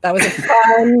fun. That was a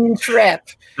fun trip.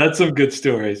 That's some good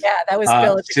stories. Yeah, that was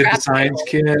Bill. Sid the Science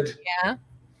Kid. Yeah.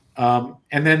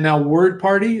 And then now Word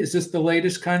Party. Is this the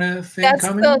latest kind of thing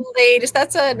coming? That's the latest.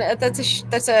 That's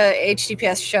a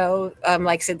HTPS show,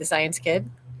 like Sid the Science Kid.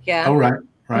 Yeah. Oh, right.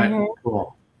 Mm-hmm.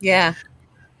 Cool. Yeah.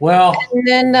 Well, and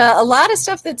then a lot of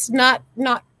stuff that's not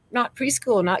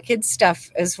preschool, not kids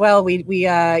stuff as well. We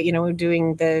we're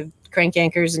doing the Crank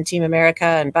Yankers and Team America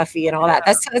and Buffy and all that.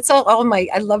 That's all my.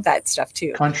 I love that stuff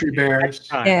too. Country Bears.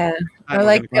 Yeah. I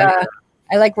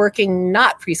like working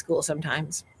not preschool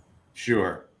sometimes.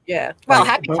 Sure. Yeah. Well,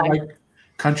 happy time. Like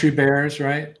Country Bears,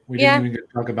 right? We didn't even get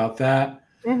to talk about that.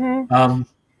 Mm-hmm.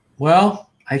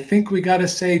 Well, I think we got to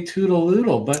say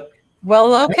toodle-oodle, but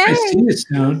okay. I see you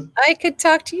soon. I could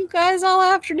talk to you guys all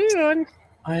afternoon.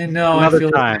 I know. Another I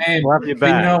feel time. the same. We'll have you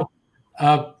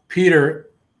back. Peter.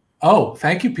 Oh,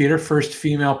 thank you, Peter. First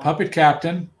female puppet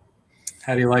captain.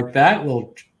 How do you like that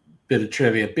little bit of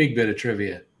trivia? Big bit of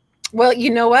trivia. Well, you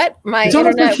know what? It's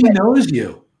almost like he knows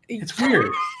you. It's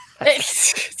weird.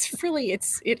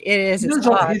 It is.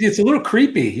 It's a little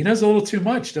creepy. He knows a little too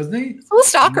much, doesn't he? It's a little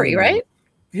stalkery, right?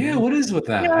 Yeah. What is with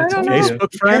that? Yeah, I don't know.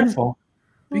 Facebook friend. Careful.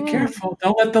 Be careful.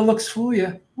 Don't let the looks fool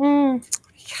you. Yeah,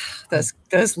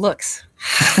 those looks.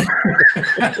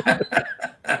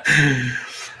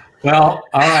 Well,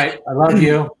 all right. I love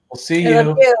you. We'll see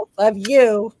you. Love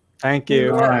you. Thank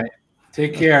you. All right.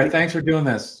 Take care. Thanks for doing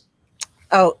this.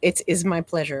 Oh, it is my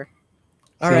pleasure.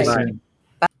 All right.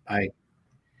 Bye.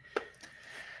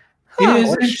 Oh,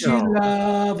 Isn't she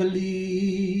lovely?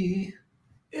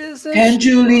 Isn't and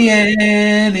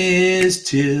Julianne is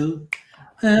too.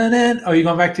 And then, are you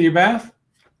going back to your bath?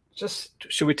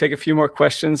 Should we take a few more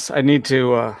questions? I need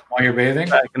to. While you're bathing?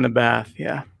 Back in the bath,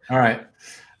 yeah. All right.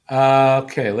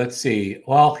 Okay, let's see.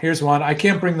 Well, here's one. I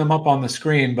can't bring them up on the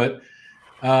screen, but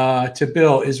to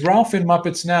Bill, is Ralph in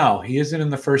Muppets Now? He isn't in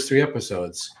the first 3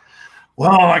 episodes.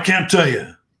 Well, I can't tell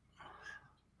you.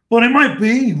 But he might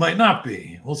be, he might not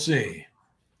be. We'll see.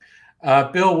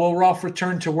 Bill, will Ralph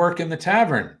return to work in the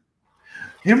tavern?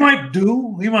 He might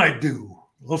do. He might do.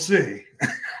 We'll see.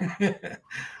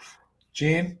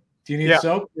 Gene, do you need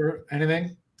soap or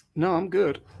anything? No, I'm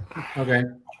good. Okay.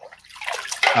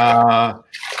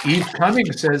 Eve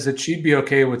Cummings says that she'd be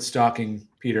okay with stalking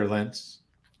Peter Lentz.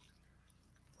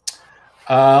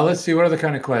 Let's see. What other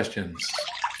kind of questions?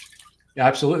 Yeah,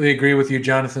 absolutely agree with you,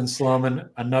 Jonathan Sloman.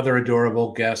 Another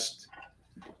adorable guest.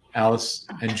 Alice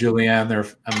and Julianne, they're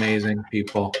amazing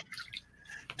people.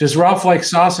 Does Ralph like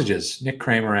sausages? Nick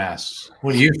Kramer asks.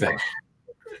 What do you think?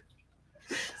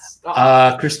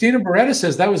 Christina Barretta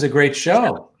says that was a great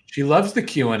show. She loves the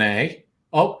Q&A.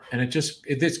 Oh, and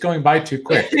it's going by too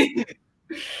quick.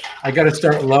 I got to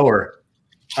start lower.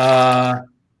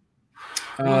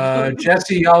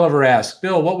 Jesse Oliver asks,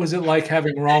 Bill, what was it like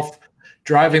having Rolf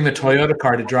driving the Toyota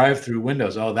car to drive through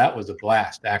windows? Oh, that was a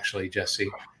blast, actually, Jesse.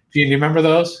 Gene, you remember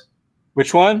those?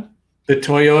 Which one? The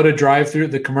Toyota drive-through,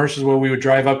 the commercials where we would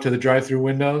drive up to the drive-through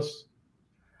windows?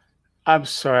 I'm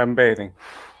sorry, I'm bathing.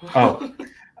 Oh,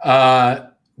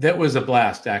 that was a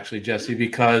blast, actually, Jesse,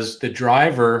 because the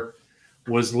driver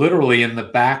was literally in the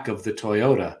back of the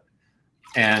Toyota,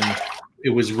 and it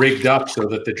was rigged up so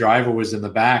that the driver was in the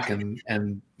back,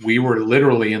 and we were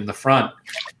literally in the front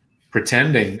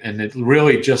pretending, and it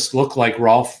really just looked like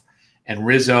Rolf and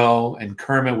Rizzo and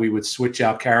Kermit. We would switch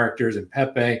out characters, and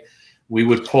Pepe. We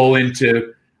would pull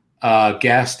into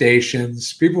gas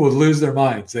stations. People would lose their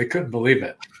minds. They couldn't believe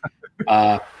it.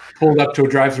 Pulled up to a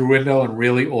drive-through window and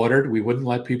really ordered. We wouldn't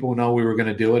let people know we were going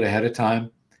to do it ahead of time.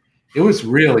 It was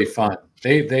really fun.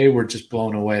 They were just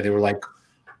blown away. They were like,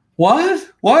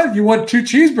 "What? What? You want 2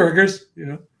 cheeseburgers?" You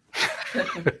know.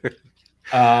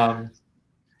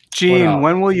 Gene,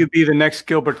 when will you be the next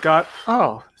Gilbert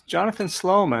Oh, Jonathan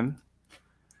Sloman.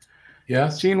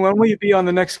 Yes. Gene, when will you be on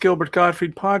the next Gilbert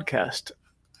Gottfried podcast?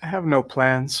 I have no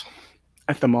plans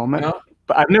at the moment. No?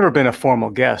 But I've never been a formal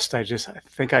guest. I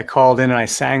think I called in and I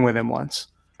sang with him once.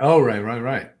 Oh,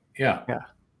 right. Yeah.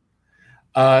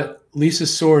 Lisa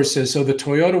Soares says, so the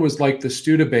Toyota was like the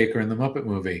Studebaker in the Muppet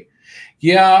movie.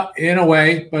 Yeah, in a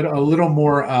way, but a little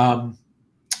more.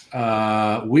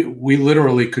 We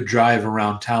literally could drive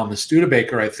around town. The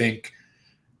Studebaker, I think,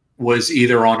 was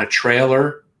either on a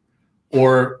trailer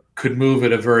or could move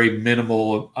at a very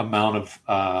minimal amount of,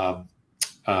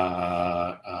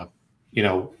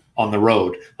 on the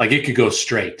road. Like it could go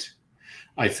straight,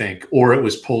 I think, or it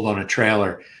was pulled on a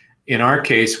trailer. In our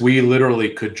case, we literally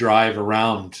could drive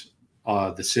around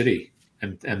the city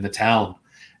and the town.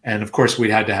 And of course,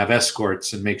 we had to have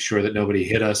escorts and make sure that nobody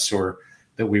hit us or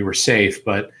that we were safe.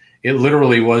 But it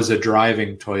literally was a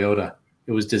driving Toyota.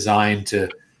 It was designed to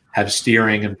have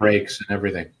steering and brakes and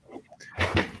everything.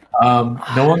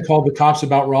 No one called the cops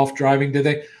about Rolf driving, did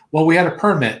they? Well, we had a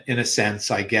permit in a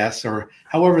sense, I guess, or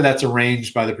however that's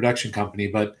arranged by the production company.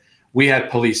 But we had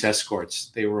police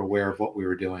escorts. They were aware of what we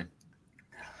were doing.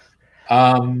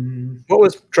 What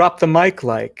was Drop the Mic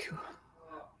like?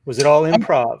 Was it all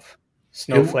improv?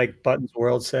 Snowflake Buttons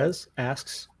World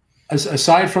asks.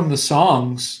 Aside from the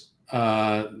songs,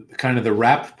 kind of the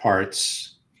rap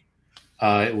parts,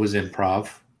 it was improv.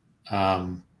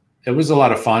 It was a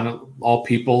lot of fun. All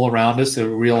people around us, a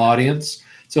real audience.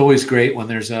 It's always great when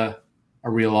there's a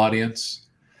real audience.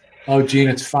 Oh, Gene,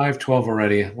 it's 5:12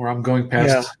 already. Where I'm going past.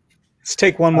 Yeah. Let's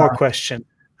take one more question.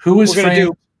 Who is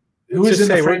framed? Who is in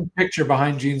the framed picture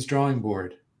behind Gene's drawing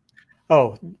board?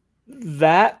 Oh,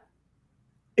 that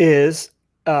is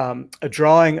a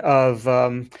drawing of. Why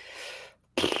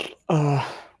am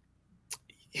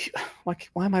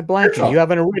I blanking? Hirschfeld. You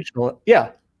have an original.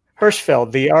 Yeah.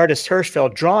 Hirschfeld, the artist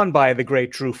Hirschfeld, drawn by the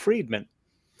great Drew Friedman.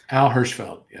 Al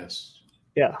Hirschfeld, yes.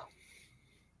 Yeah.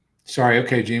 Sorry.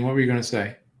 Okay, Gene, what were you going to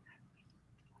say?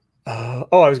 I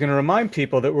was going to remind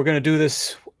people that we're going to do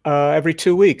this every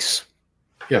 2 weeks.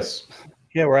 Yes.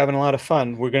 Yeah, we're having a lot of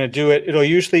fun. We're going to do it. It'll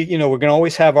usually, we're going to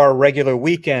always have our regular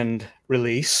weekend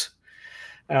release,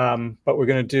 but we're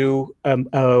going to do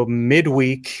a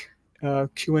midweek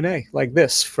Q&A like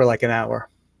this for like an hour.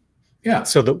 Yeah.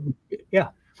 So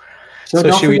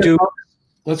should we do?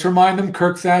 Let's remind them.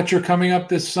 Kirk Thatcher coming up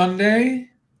this Sunday.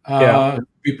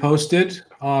 Be posted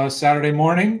Sunday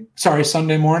morning.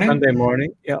 Sunday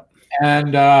morning. Yeah.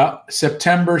 And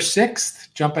September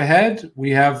 6th, jump ahead.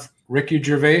 We have Ricky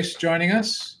Gervais joining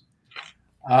us.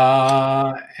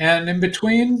 And in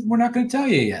between, we're not going to tell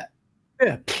you yet.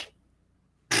 Yeah.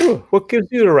 Ooh, what gives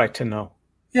you the right to know?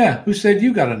 Yeah. Who said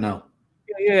you got to know?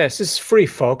 Yes, this is free,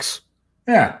 folks.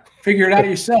 Yeah. Figure it out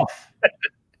yourself.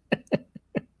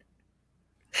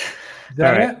 All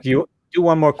right. You do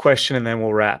one more question and then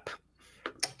we'll wrap.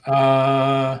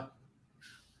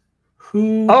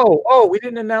 Who? Oh, we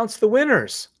didn't announce the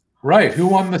winners. Right. Who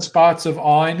won the spots of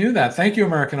All I Knew That? Thank you,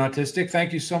 American Autistic.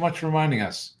 Thank you so much for reminding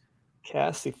us.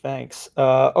 Cassie, thanks.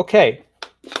 Okay.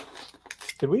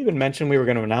 Did we even mention we were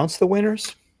going to announce the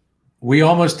winners? We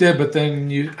almost did, but then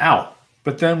we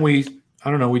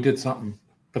did something.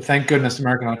 But thank goodness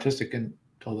American Autistic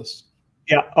told us.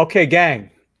 Yeah. Okay, gang.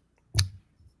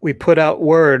 We put out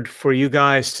word for you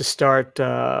guys to start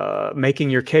making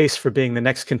your case for being the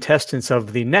next contestants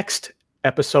of the next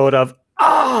episode of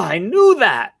I Knew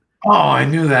That. Oh, I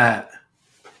knew that.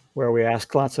 Where we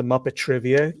ask lots of Muppet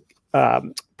trivia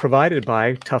provided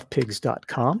by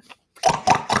toughpigs.com.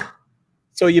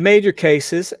 So you made your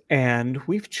cases, and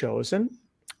we've chosen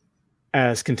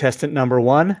as contestant number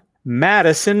 1,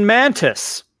 Madison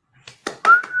Mantis.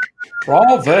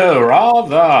 Bravo,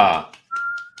 bravo.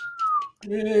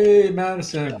 Yay,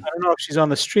 Madison. I don't know if she's on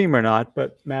the stream or not,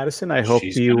 but Madison, I hope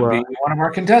She's you. gonna be one of our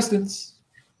contestants.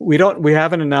 We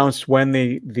haven't announced when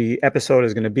the episode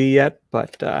is going to be yet,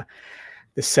 but the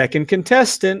second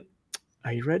contestant.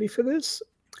 Are you ready for this?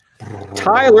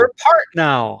 Tyler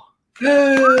Partnow.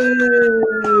 Yay! Got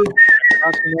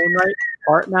the name right?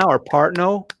 Partnow or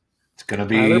Partno? It's gonna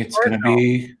be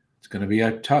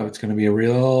a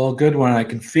real good one. I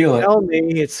can feel it. Tell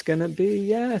me, it's gonna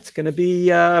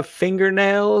be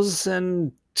fingernails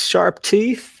and sharp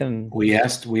teeth. And We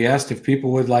asked if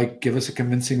people would give us a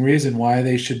convincing reason why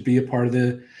they should be a part of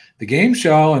the game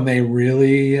show, and they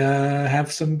really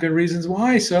have some good reasons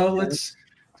why. So it's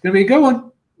gonna be a good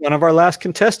one. One of our last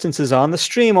contestants is on the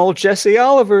stream. Old Jesse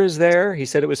Oliver is there. He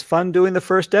said it was fun doing the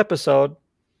first episode.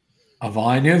 Oh,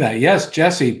 I knew that. Yes,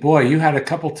 Jesse. Boy, you had a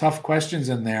couple tough questions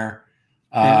in there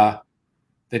that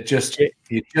you just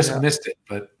missed it.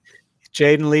 But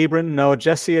Jaden Liebran, no,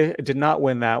 Jesse did not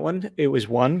win that one. It was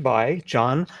won by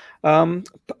John. that's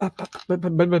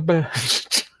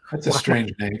a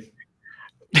strange name.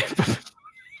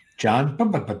 John.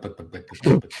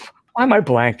 Why am I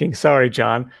blanking? Sorry,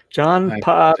 John.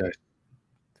 I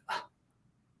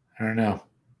don't know.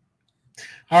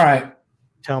 All right.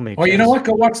 Tell me. Well, you know what?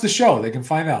 Go watch the show. They can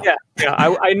find out. Yeah.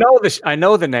 I know this. I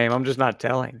know the name. I'm just not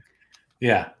telling.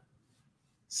 Yeah.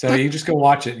 So you just go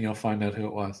watch it and you'll find out who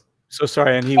it was. So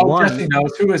sorry, and he won. Jesse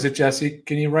knows. Who is it, Jesse?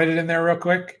 Can you write it in there real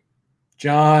quick?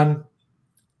 John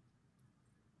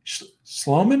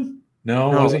Sloman?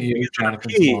 No, it wasn't you,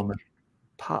 Jonathan Sloman.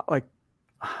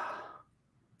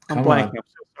 I'm blanking. I'm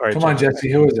so sorry. Come on,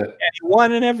 Jesse. Who is it? And he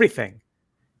won in everything.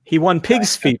 He won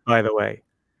Pig's Feet, by the way.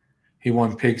 He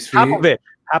won Pig's Feet. Popovich.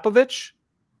 Popovich.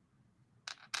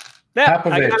 I got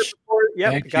it before,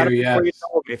 Thank got you. it before Yes. you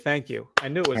told me. Thank you. I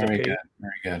knew it was Very a pig. good.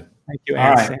 Very good. Thank you.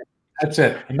 All right. Sam. That's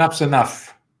it. Enough's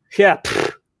enough. Yeah.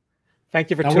 Thank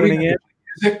you for tuning in.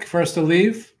 Music for us to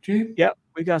leave, Gene? Yep.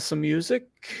 We got some music.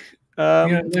 You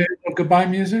gonna play a little goodbye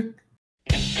music?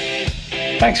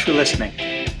 Thanks for listening.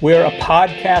 We're a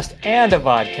podcast and a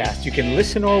vodcast. You can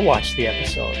listen or watch the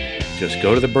episode. Just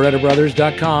go to the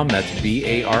BarrettaBrothers.com. That's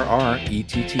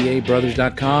BARRETTA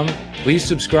Brothers.com. Please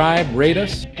subscribe, rate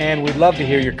us. And we'd love to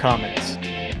hear your comments.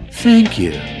 Thank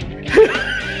you.